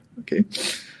throughput. Okay.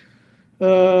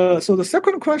 So the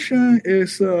second question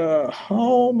is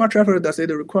how much effort does it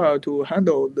require to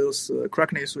handle those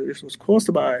correctness issues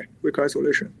caused by weak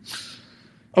isolation?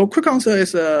 Our quick answer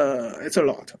is it's a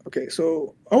lot. Okay.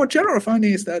 So our general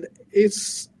finding is that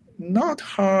it's not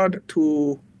hard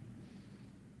to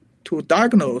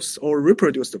diagnose or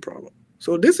reproduce the problem.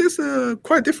 So this is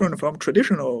quite different from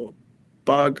traditional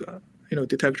bug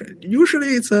detection.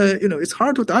 Usually it's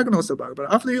hard to diagnose the bug,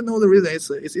 but after you know the reason, it's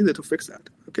easy to fix that.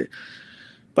 Okay,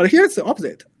 but here it's the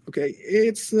opposite. Okay,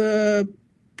 it's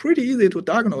pretty easy to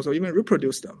diagnose or even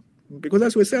reproduce them because,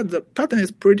 as we said, the pattern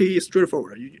is pretty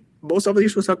straightforward. Most of the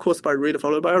issues are caused by read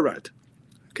followed by a write.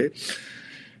 Okay,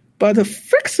 but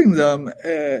fixing them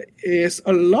is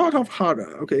a lot of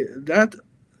harder. Okay,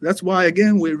 that's why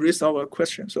again we raised our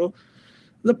question. So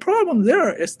the problem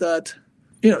there is that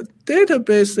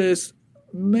databases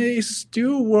may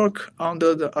still work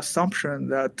under the assumption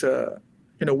that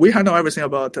we handle everything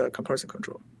about concurrency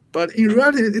control, but in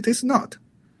reality it is not.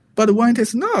 But when it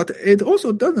is not, it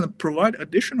also doesn't provide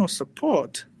additional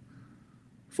support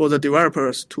for the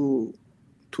developers to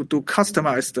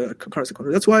customize the concurrency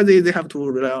control. That's why they have to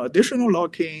rely on additional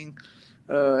locking,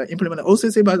 implement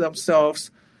OCC by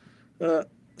themselves.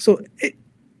 So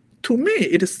to me,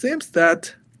 it seems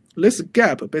that this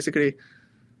gap basically.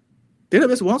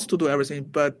 Database wants to do everything,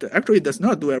 but actually does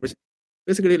not do everything.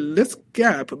 basically this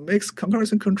gap makes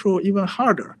concurrency control even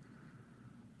harder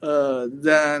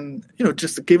than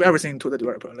just give everything to the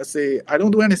developer. Let's say I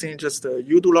don't do anything, just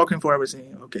you do locking for everything.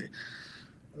 Okay,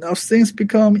 now things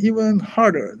become even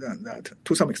harder than that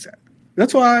to some extent.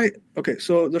 That's why,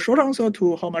 so the short answer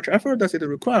to how much effort does it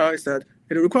require is that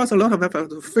it requires a lot of effort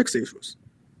to fix issues.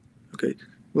 Okay,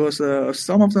 because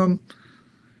some of them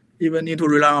even need to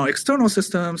rely on external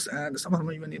systems, and some of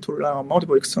them even need to rely on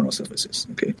multiple external services.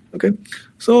 Okay.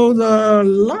 So the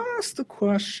last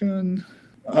question,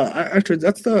 actually,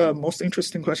 that's the most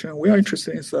interesting question we are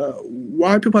interested in, is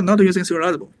why people are not using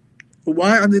serializable.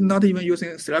 Why are they not even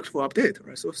using select for update?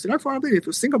 Right. So select for update, if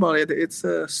you think about it, it's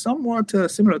somewhat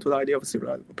similar to the idea of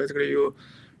serializable. Basically, you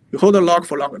hold a log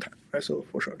for longer time, right? So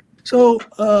for sure. So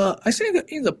I think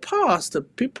in the past,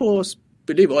 people's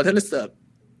belief, or at least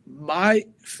my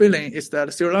feeling, is that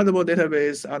serializable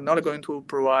database are not going to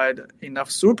provide enough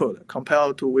throughput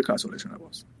compared to weak isolation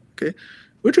levels. Okay,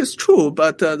 which is true,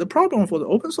 but the problem for the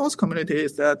open source community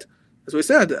is that, as we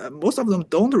said, most of them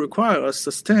don't require a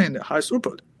sustained high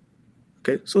throughput.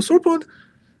 Okay, so throughput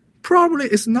probably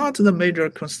is not the major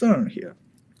concern here.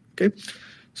 Okay,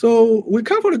 so we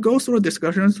carefully go through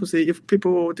discussions to see if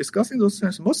people discussing those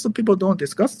things. Most of the people don't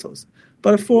discuss those,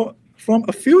 but from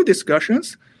a few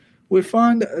discussions, we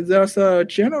find there's a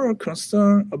general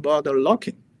concern about the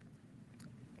locking.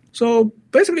 So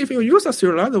basically, if you use a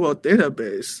serializable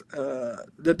database,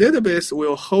 the database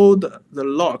will hold the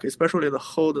lock, especially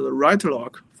hold the write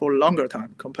lock, for longer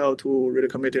time compared to really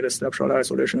committed snapshot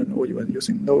isolation or even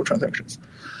using no transactions.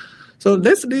 So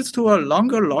this leads to a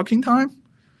longer locking time.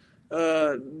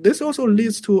 This also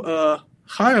leads to a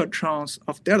higher chance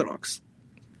of deadlocks.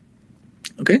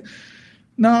 Okay,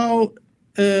 now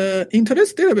in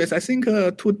today's database, I think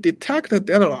to detect the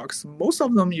deadlocks, most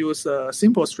of them use a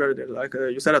simple strategy, like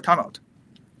you set a timeout.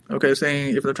 Okay,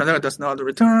 saying if the transaction does not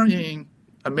return in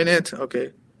a minute,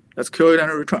 okay, let's kill it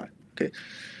and retry. Okay.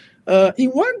 In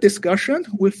one discussion,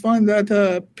 we find that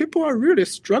people are really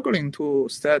struggling to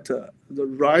set the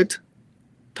right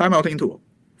timeout interval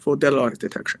for deadlock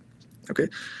detection. Okay,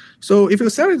 so if you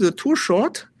set it too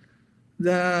short,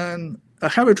 then a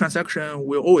heavy transaction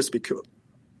will always be killed.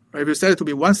 Right? If you set it to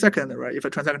be 1 second, right? If a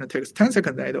transaction takes 10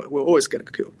 seconds, then it will always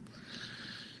get killed.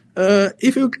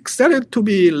 If you set it to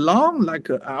be long, like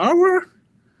an hour,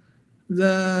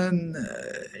 then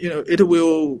it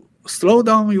will slow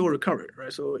down your recovery,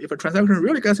 right? So if a transaction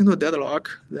really gets into a deadlock,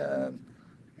 then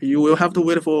you will have to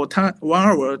wait for 1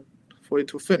 hour for it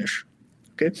to finish.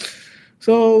 Okay,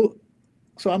 so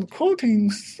I'm quoting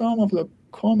some of the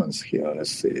comments here. Let's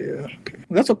see. Okay.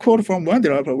 That's a quote from one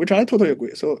developer, which I totally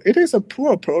agree. So it is a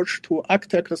poor approach to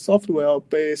architect the software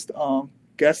based on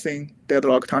guessing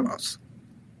deadlock timeouts.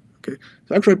 Okay.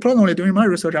 So actually, personally, during my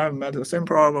research, I've met the same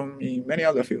problem in many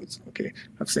other fields. Okay.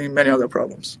 I've seen many other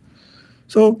problems.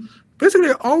 So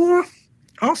basically, our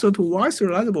answer to why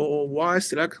serializable or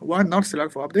why not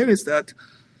select for update is that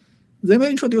they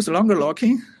may introduce longer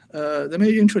locking. They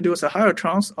may introduce a higher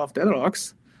chance of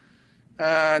deadlocks.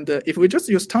 And if we just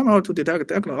use timeout to detect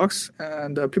deadlocks,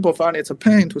 and people find it's a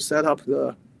pain to set up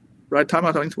the right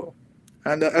timeout interval.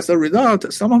 And as a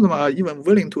result, some of them are even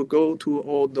willing to go to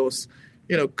all those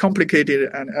complicated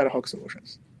and ad hoc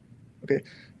solutions. Okay,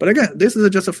 but again, this is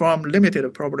just from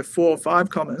limited, probably 4 or 5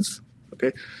 comments.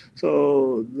 Okay,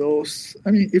 so those,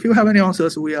 if you have any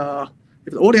answers,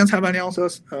 if the audience have any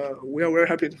answers, we are very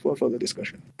happy for further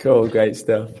discussion. Cool, great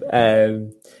stuff.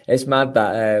 It's mad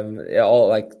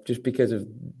that just because of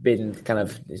being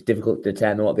it's difficult to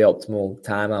determine what the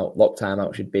optimal lock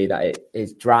timeout should be, that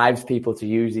it drives people to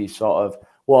use these sort of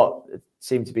what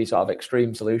seem to be sort of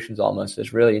extreme solutions almost.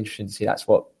 It's really interesting to see that's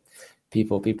what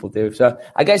people do. So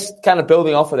I guess kind of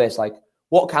building off of this,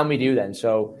 what can we do then?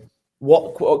 So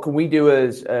what can we do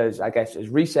as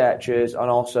researchers, and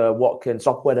also what can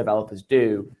software developers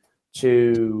do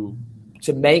to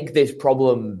make this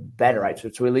problem better, right? So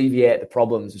to alleviate the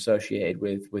problems associated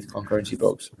with concurrency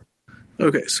bugs.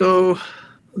 Okay, so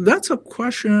that's a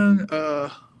question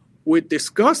we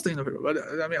discussed in the paper, but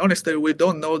honestly, we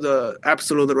don't know the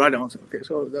absolute right answer. Okay,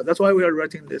 so that's why we are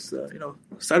writing this.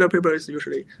 Side paper is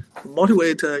usually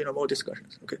motivate more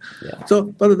discussions. Okay, yeah. So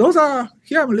but those are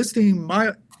here. I'm listing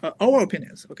our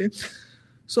opinions. Okay,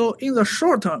 so in the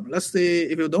short term, let's say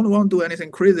if you don't want to do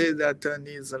anything crazy that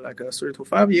needs 3 to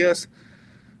 5 years,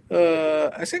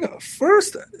 I think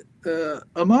first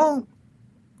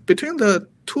between the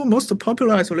 2 most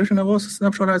popular isolation levels,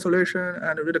 snapshot isolation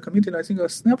and reader committed, I think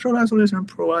snapshot isolation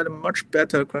provide much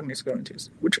better correctness guarantees,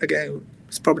 which again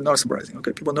is probably not surprising.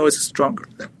 Okay, people know it's stronger.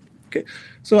 Okay,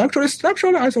 so actually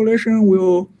snapshot isolation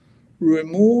will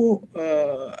remove,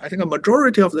 I think, a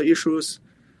majority of the issues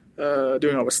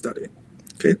during our study.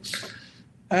 Okay,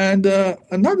 and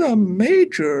another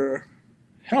major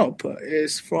help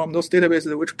is from those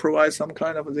databases which provide some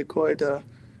kind of, they call it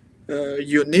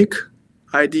unique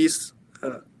IDs.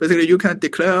 Basically, you can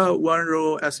declare one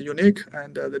row as unique,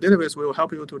 and the database will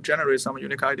help you to generate some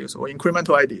unique IDs or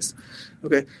incremental IDs.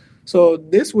 Okay, so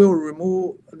this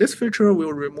feature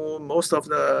will remove most of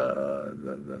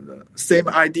the same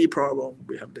ID problem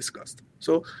we have discussed.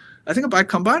 So I think by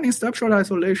combining snapshot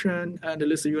isolation and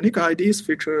this unique IDs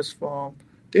features from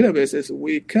databases,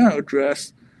 we can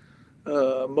address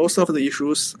most of the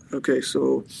issues. Okay,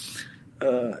 so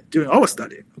during our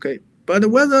study. Okay. But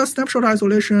whether snapshot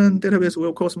isolation database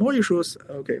will cause more issues,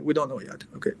 okay, we don't know yet.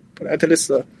 Okay, but at least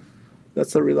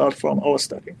that's the result from our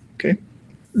study. Okay,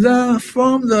 then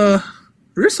from the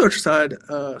research side,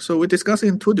 so we discuss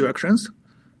in two directions.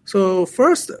 So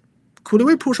first, could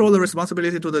we push all the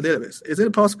responsibility to the database? Is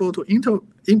it possible to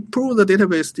improve the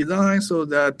database design so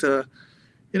that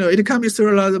it can be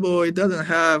serializable? It doesn't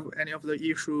have any of the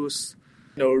issues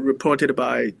reported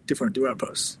by different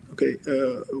developers. Okay,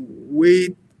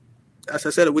 as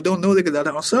I said, we don't know the exact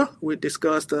answer. We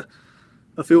discussed a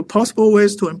few possible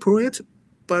ways to improve it,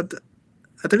 but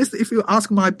at least if you ask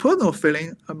my personal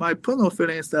feeling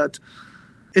is that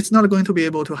it's not going to be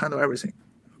able to handle everything.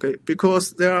 Okay,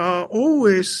 because there are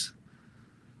always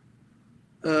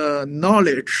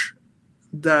knowledge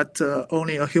that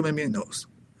only a human being knows.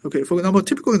 Okay, for example,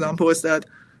 typical example is that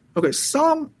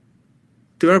some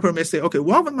developer may say,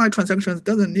 one of my transactions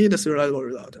doesn't need a serializable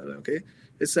result. Okay.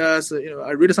 It says,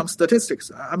 I read some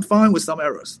statistics. I'm fine with some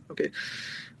errors. Okay,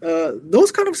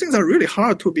 those kind of things are really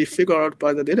hard to be figured out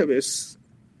by the database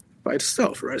by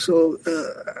itself, right? So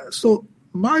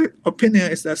my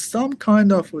opinion is that some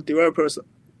kind of developers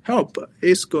help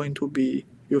is going to be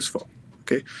useful.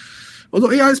 Okay,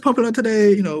 although AI is popular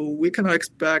today, we cannot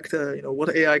expect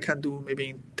what AI can do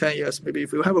maybe in 10 years. Maybe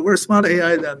if we have a very smart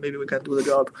AI, then maybe we can do the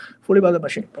job fully by the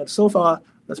machine. But so far,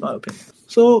 that's my opinion.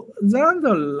 So then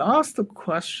the last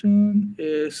question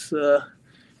is,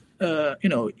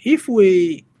 if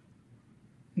we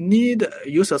need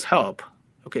users' help,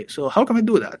 okay, so how can we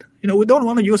do that? We don't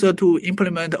want a user to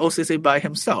implement OCC by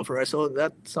himself, right? So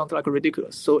that sounds like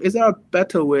ridiculous. So is there a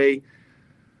better way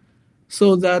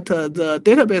so that the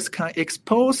database can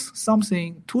expose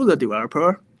something to the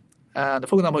developer? And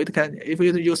for example, if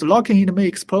you use locking, it may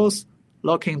expose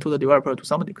locking to the developer to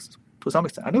some extent.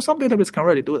 I know some databases can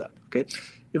already do that. Okay,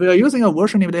 if we are using a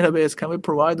versioning database, can we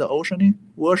provide the versioning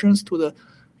versions to the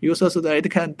user so that it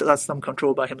can do some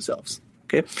control by himself?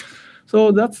 Okay,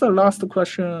 so that's the last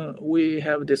question we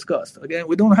have discussed. Again,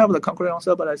 we don't have the concrete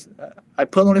answer, but I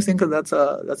personally think that's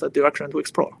a direction to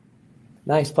explore.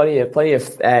 Nice, plenty of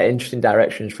interesting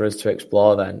directions for us to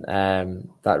explore. Then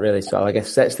that really sort of, I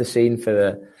guess, sets the scene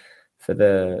for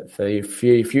your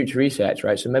future research,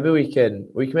 right? So maybe we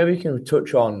can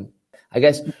touch on, I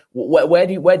guess, where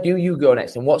do you go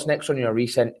next, and what's next on your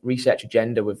research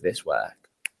agenda with this work?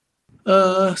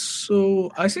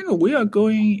 So I think we are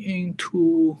going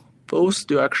into both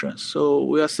directions. So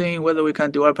we are seeing whether we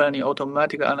can develop any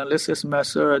automatic analysis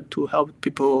method to help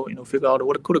people, figure out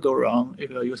what could go wrong if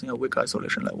you're using a weak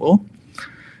isolation level,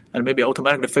 and maybe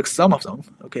automatically fix some of them.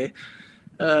 Okay,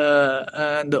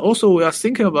 and also we are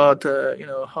thinking about,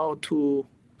 how to.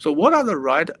 So what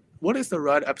is the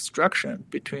right abstraction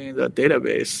between the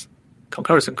database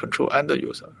concurrency control and the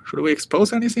user? Should we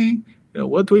expose anything?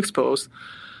 What to expose?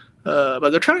 But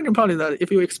the challenging part is that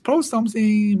if you expose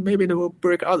something, maybe it will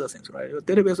break other things, right? Your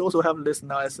database also have this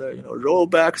nice,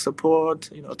 rollback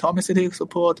support, atomicity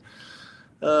support.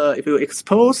 If you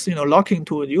expose, locking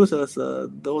to users,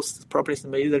 those properties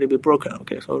may easily be broken.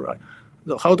 Okay, so right.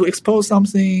 So how to expose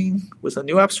something with a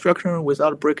new abstraction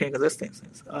without breaking existing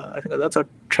things? I think that's a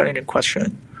challenging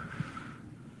question.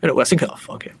 We're thinking of.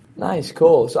 Okay. Nice,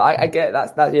 cool. So I get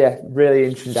that. Yeah, really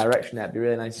interesting direction. That'd be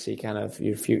really nice to see kind of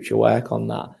your future work on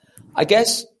that. I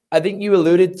think you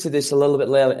alluded to this a little bit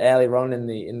earlier on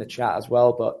in the chat as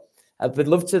well, but I would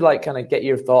love to kind of get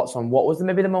your thoughts on what was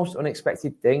maybe the most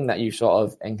unexpected thing that you sort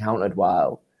of encountered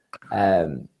while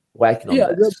working on this.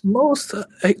 Yeah, the most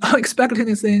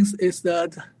unexpected things is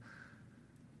that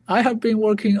I have been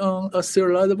working on a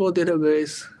serializable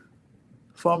database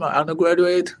for my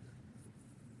undergraduate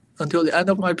until the end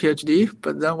of my PhD,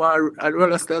 but then when I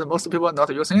realized that most people are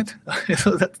not using it,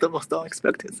 so that's the most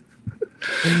unexpected.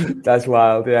 That's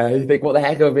wild, yeah. You think, what the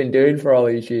heck have I been doing for all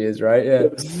these years, right? Yeah.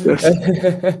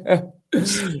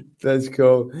 That's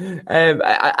cool.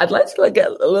 I'd like to get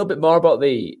a little bit more about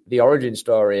the origin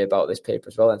story about this paper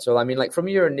as well. And so, I mean, from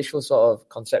your initial sort of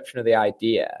conception of the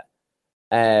idea,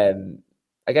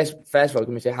 I guess first of all,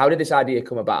 can we say, how did this idea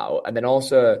come about? And then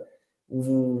also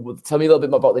tell me a little bit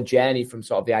more about the journey from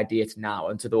sort of the idea to now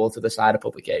and to the side of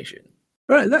publication.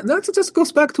 Right, that just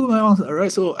goes back to my answer,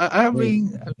 right? So I have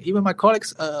been, even my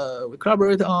colleagues, we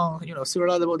collaborate on,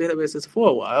 serializable databases for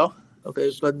a while,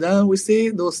 okay? But then we see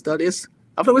those studies.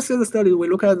 After we see the study, we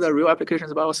look at the real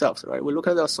applications by ourselves, right? We look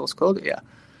at the source code,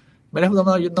 Many of them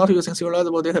are not using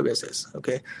serializable databases,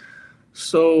 okay?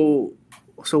 So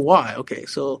why? Okay,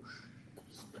 so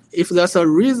if there's a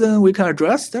reason we can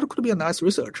address, that could be a nice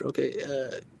research, okay?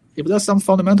 If there's some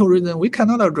fundamental reason we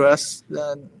cannot address,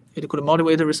 then it could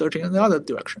motivate the research in the other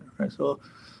direction, right? So,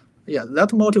 that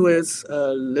motivates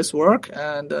this work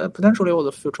and potentially all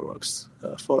the future works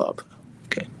follow up.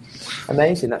 Okay.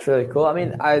 Amazing. That's really cool. I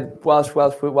mean, whilst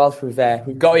we've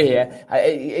got you here,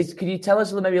 could you tell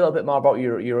us maybe a little bit more about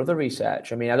your other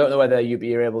research? I mean, I don't know whether you'd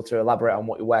be able to elaborate on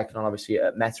what you're working on, obviously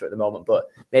at Meta at the moment, but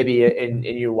maybe in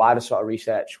your wider sort of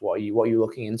research, what are you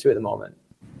looking into at the moment?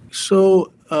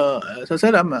 So, as I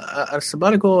said, I'm a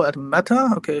sabbatical at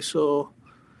Meta. Okay, so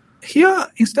here,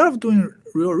 instead of doing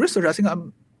real research, I think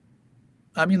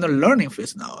I'm in the learning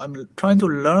phase now. I'm trying to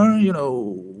learn,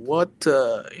 what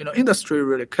industry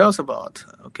really cares about.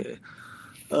 Okay,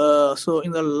 so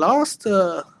in the last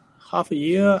half a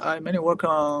year, I mainly work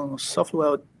on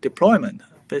software deployment.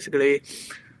 Basically,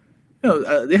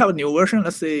 they have a new version.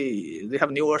 Let's say they have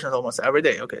new versions almost every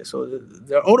day. Okay, so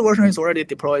their old version is already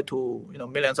deployed to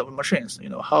millions of machines.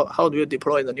 How do you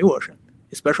deploy the new version?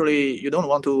 Especially you don't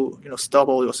want to stop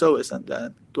all your service and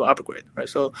then do upgrade, right?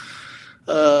 So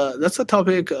that's a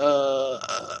topic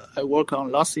I worked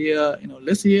on last year.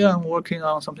 This year I'm working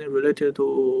on something related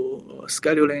to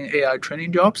scheduling AI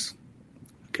training jobs.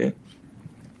 Okay,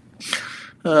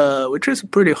 which is a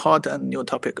pretty hot and new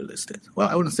topic listed. Well,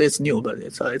 I wouldn't say it's new, but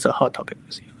it's a hot topic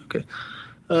this year. Okay,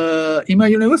 in my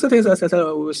universities, as I said,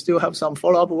 we still have some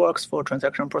follow-up works for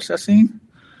transaction processing.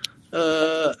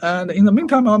 And in the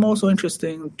meantime, I'm also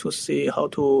interested to see how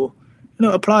to,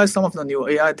 apply some of the new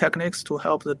AI techniques to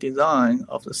help the design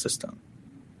of the system.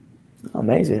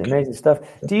 Amazing stuff.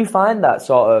 Do you find that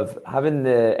sort of having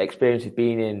the experience of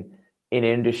being in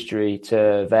industry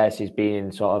versus being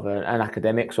in sort of an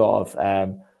academic sort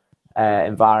of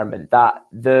environment, that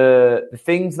the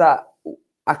things that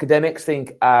academics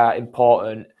think are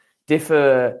important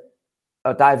differ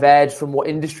or diverge from what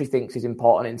industry thinks is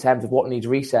important in terms of what needs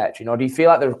research? Do you feel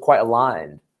like they're quite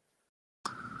aligned?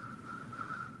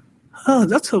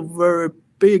 That's a very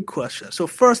big question. So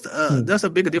first, there's a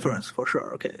big difference for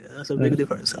sure. Okay, that's a big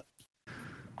difference.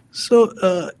 So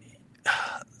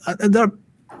they're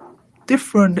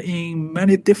different in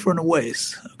many different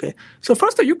ways. Okay, so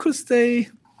first you could say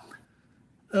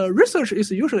research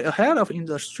is usually ahead of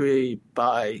industry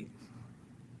by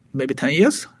maybe 10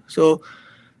 years. So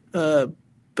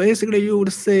basically, you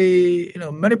would say,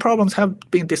 many problems have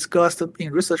been discussed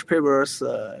in research papers,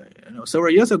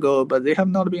 several years ago, but they have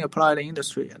not been applied in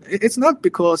industry. It's not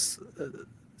because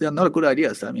they are not good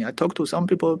ideas. I mean, I talk to some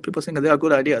people think they are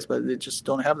good ideas, but they just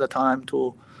don't have the time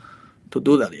to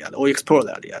do that yet or explore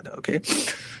that yet. Okay,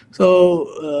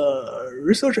 so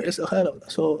research is ahead of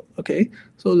that. So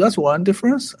so that's one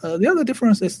difference. The other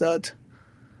difference is that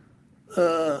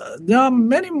there are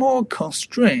many more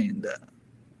constraints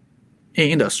in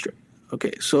industry.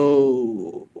 Okay,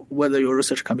 so whether your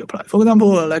research can be applied. For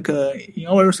example, like in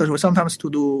our research, we sometimes to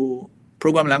do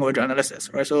program language analysis,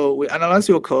 right? So we analyze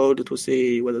your code to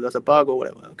see whether there's a bug or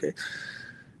whatever. Okay,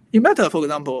 in Meta, for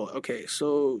example,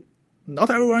 so not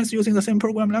everyone is using the same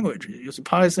program language. You use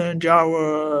Python,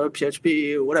 Java,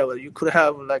 PHP, whatever. You could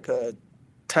have like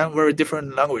 10 very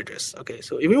different languages. Okay,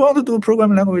 so if we want to do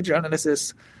program language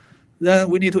analysis, then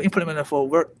we need to implement it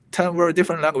for 10 very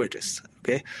different languages.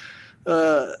 Okay.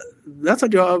 That's a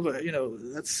job,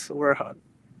 that's very hard.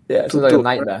 Yeah, it's like a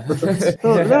nightmare.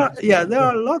 So there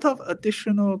are a lot of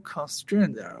additional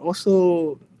constraints there.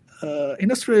 Also,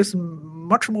 industry is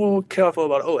much more careful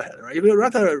about overhead, right? If you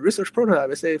write a research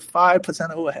prototype, say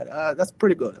 5% overhead, that's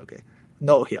pretty good. Okay,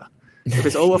 no here. If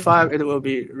it's over 5, it will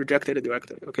be rejected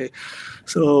directly. Okay,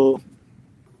 so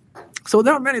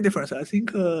there are many differences. I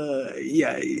think,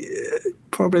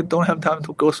 probably don't have time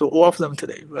to go through all of them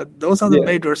today, but those are the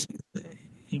major things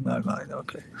in my mind.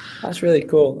 Okay, that's really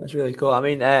cool. I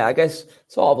mean, I guess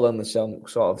sort of along the sort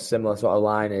of similar sort of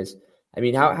line is, I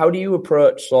mean, how do you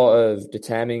approach sort of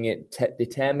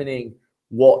determining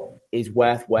what is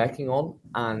worth working on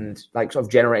and like sort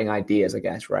of generating ideas? I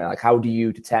guess, right? Like, how do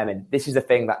you determine this is the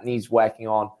thing that needs working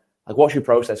on? Like, what's your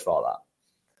process for that?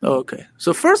 Okay,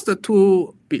 so first,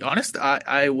 to be honest,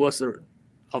 I was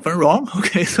often wrong.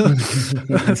 Okay, so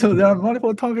there are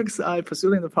multiple topics I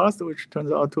pursued in the past, which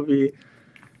turns out to be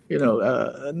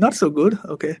not so good.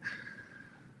 Okay.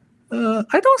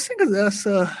 I don't think there's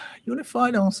a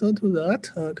unified answer to that.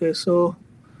 Okay, so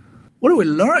what we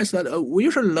learn is that we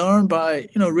usually learn by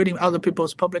reading other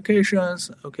people's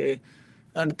publications, okay,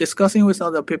 and discussing with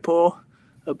other people,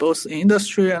 both in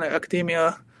industry and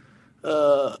academia,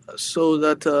 so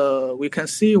that we can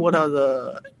see what are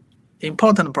the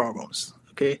important problems.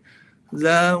 Okay,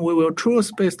 then we will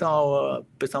choose based on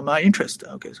my interest.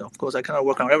 Okay, so of course I cannot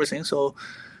work on everything, so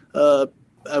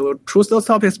I will choose those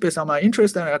topics based on my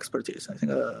interest and expertise. I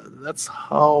think that's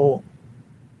how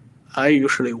I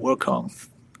usually work on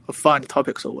find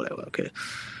topics or whatever. Okay,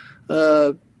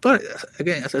 but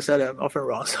again, as I said, I'm often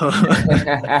wrong. So no,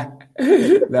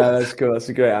 that's cool. That's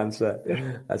a great answer.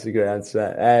 That's a great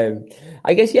answer.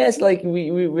 I guess yes. Like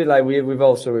we've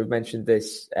mentioned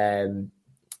this at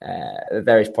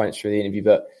various points through the interview,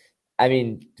 but I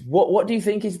mean, what do you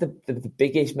think is the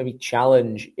biggest maybe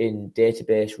challenge in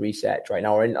database research right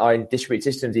now, or in distributed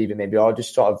systems even maybe, or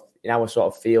just sort of in our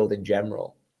sort of field in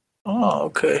general? Oh,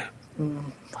 okay.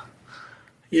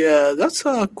 Yeah, that's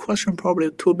a question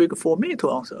probably too big for me to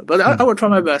answer, but I will try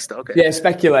my best. Okay. Yeah,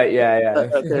 speculate. Yeah.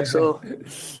 Okay,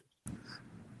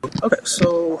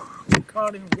 so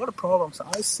regarding what problems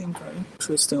I think are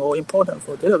interesting or important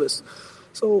for database,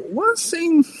 so one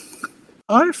thing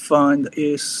I find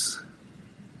is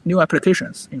new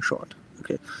applications, in short.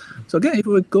 Okay, so again, if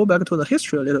we go back to the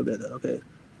history a little bit, okay,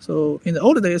 so in the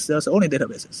old days, there's only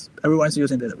databases. Everyone's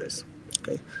using database.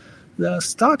 Okay, they're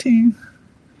starting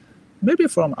maybe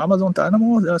from Amazon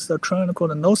Dynamo. There's a trend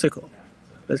called NoSQL.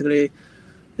 Basically,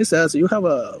 it says you have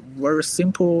a very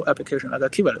simple application like a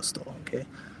key value store. Okay,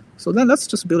 so then let's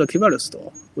just build a key value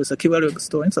store with a key value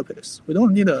store interface. We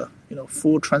don't need a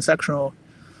full transactional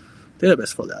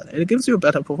database for that. It gives you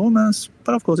better performance,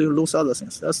 but of course you lose other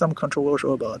things. There's some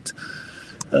controversial about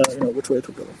which way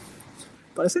to go.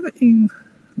 But I think in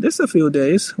these few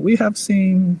days we have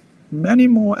seen many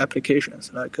more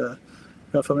applications like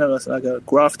you're familiar with like a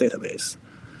graph database,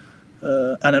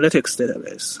 analytics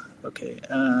database, okay,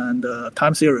 and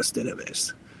time series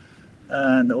database,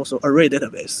 and also array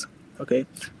database. Okay,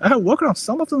 I have worked on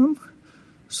some of them.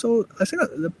 So I think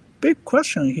the big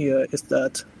question here is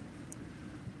that,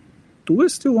 do we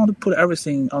still want to put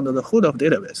everything under the hood of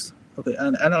database, okay,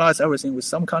 and analyze everything with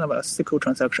some kind of a SQL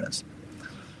transactions?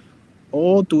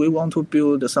 Or do we want to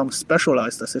build some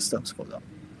specialized systems for them?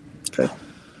 Okay,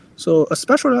 so a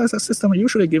specialized system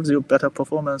usually gives you better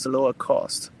performance, lower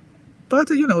cost. But,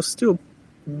 still,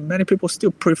 many people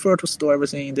still prefer to store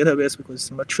everything in database because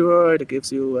it's mature, it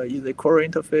gives you an easy query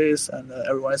interface, and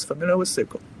everyone is familiar with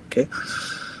SQL, okay?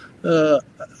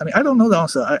 I don't know the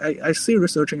answer. I see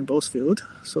research in both fields.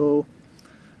 So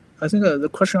I think the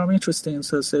question I'm interested in is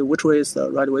to say which way is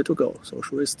the right way to go. So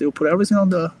should we still put everything on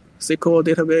the SQL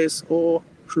database, or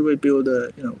should we build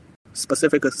a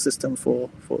specific system for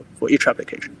each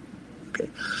application? Okay,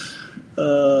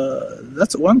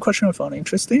 that's one question I found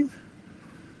interesting.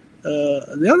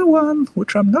 The other one,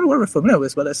 which I'm not very familiar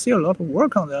with, but I see a lot of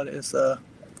work on that, is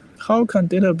how can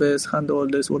database handle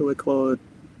this, what we call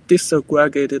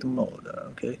disaggregated mode,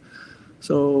 okay?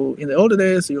 So in the old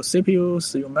days, your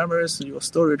CPUs, your memories, your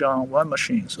storage are on one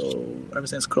machine, so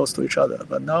everything's close to each other.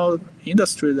 But now in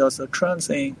industry, there's a trend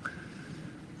saying,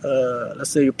 let's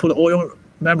say you put all your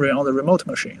memory on the remote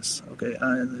machines, okay,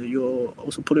 and you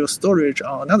also put your storage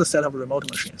on another set of remote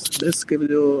machines. This gives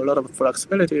you a lot of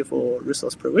flexibility for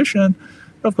resource provision.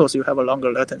 Of course, you have a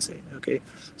longer latency, okay?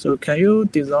 So can you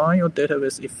design your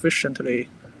database efficiently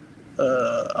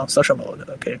on such a mode,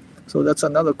 okay? So that's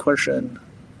another question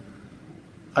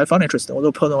I found interesting,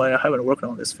 although personally I haven't worked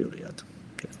on this field yet.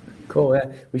 Okay. Cool,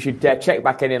 yeah. We should check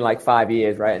back in like 5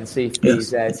 years, right, and see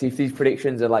if these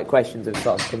predictions are like questions have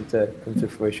sort of come to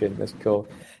fruition. That's cool.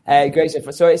 Great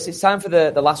stuff. So it's time for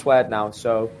the last word now.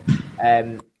 So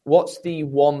what's the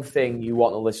one thing you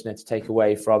want the listener to take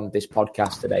away from this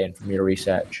podcast today and from your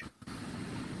research?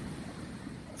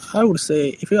 I would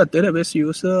say if you're a database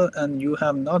user and you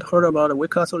have not heard about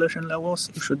weak isolation levels,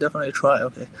 you should definitely try,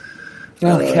 okay?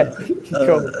 Okay.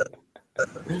 Cool.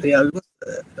 Yeah,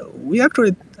 I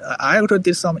actually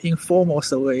did some informal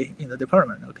survey in the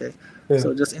department, okay? Yeah.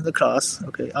 So just in the class,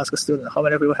 okay, ask a student, how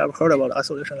many people have heard about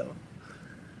isolation level?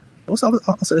 Most of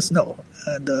the answer is no.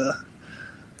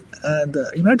 And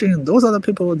imagine those are the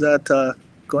people that are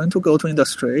going to go to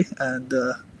industry and,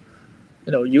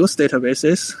 use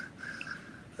databases.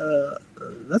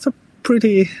 That's a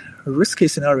pretty risky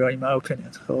scenario in my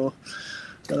opinion. So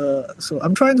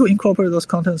I'm trying to incorporate those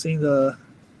contents in the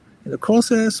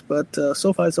courses, but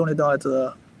so far it's only done at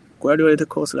the graduate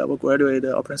course level, graduate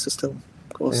operating system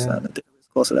course, and the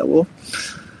database course level.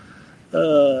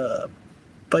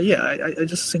 But yeah, I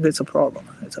just think it's a problem.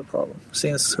 It's a problem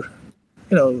since,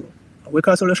 weak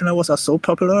isolation levels are so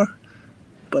popular,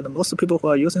 but most people who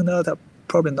are using that are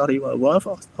probably not even aware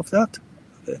of that.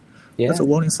 Okay. Yeah. That's a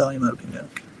warning sign in my opinion.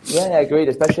 Yeah, agreed.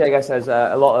 Especially, I guess, as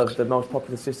a lot of the most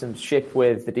popular systems ship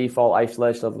with the default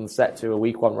isolation level set to a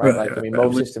weak one, right?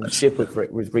 Most systems ship with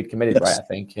read committed, yes. Right? I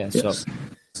think. Yeah. Yes.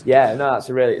 So, yeah, no, it's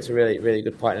a really, really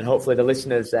good point, and hopefully the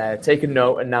listeners take a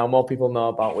note, and now more people know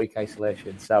about weak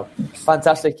isolation. So,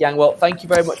 fantastic, Yang. Well, thank you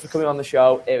very much for coming on the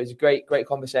show. It was a great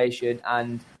conversation,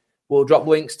 and we'll drop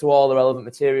links to all the relevant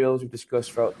materials we've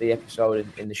discussed throughout the episode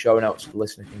in the show notes, so the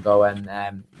listener can go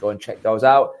and check those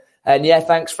out. And yeah,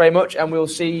 thanks very much, and we'll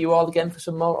see you all again for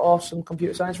some more awesome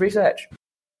computer science research.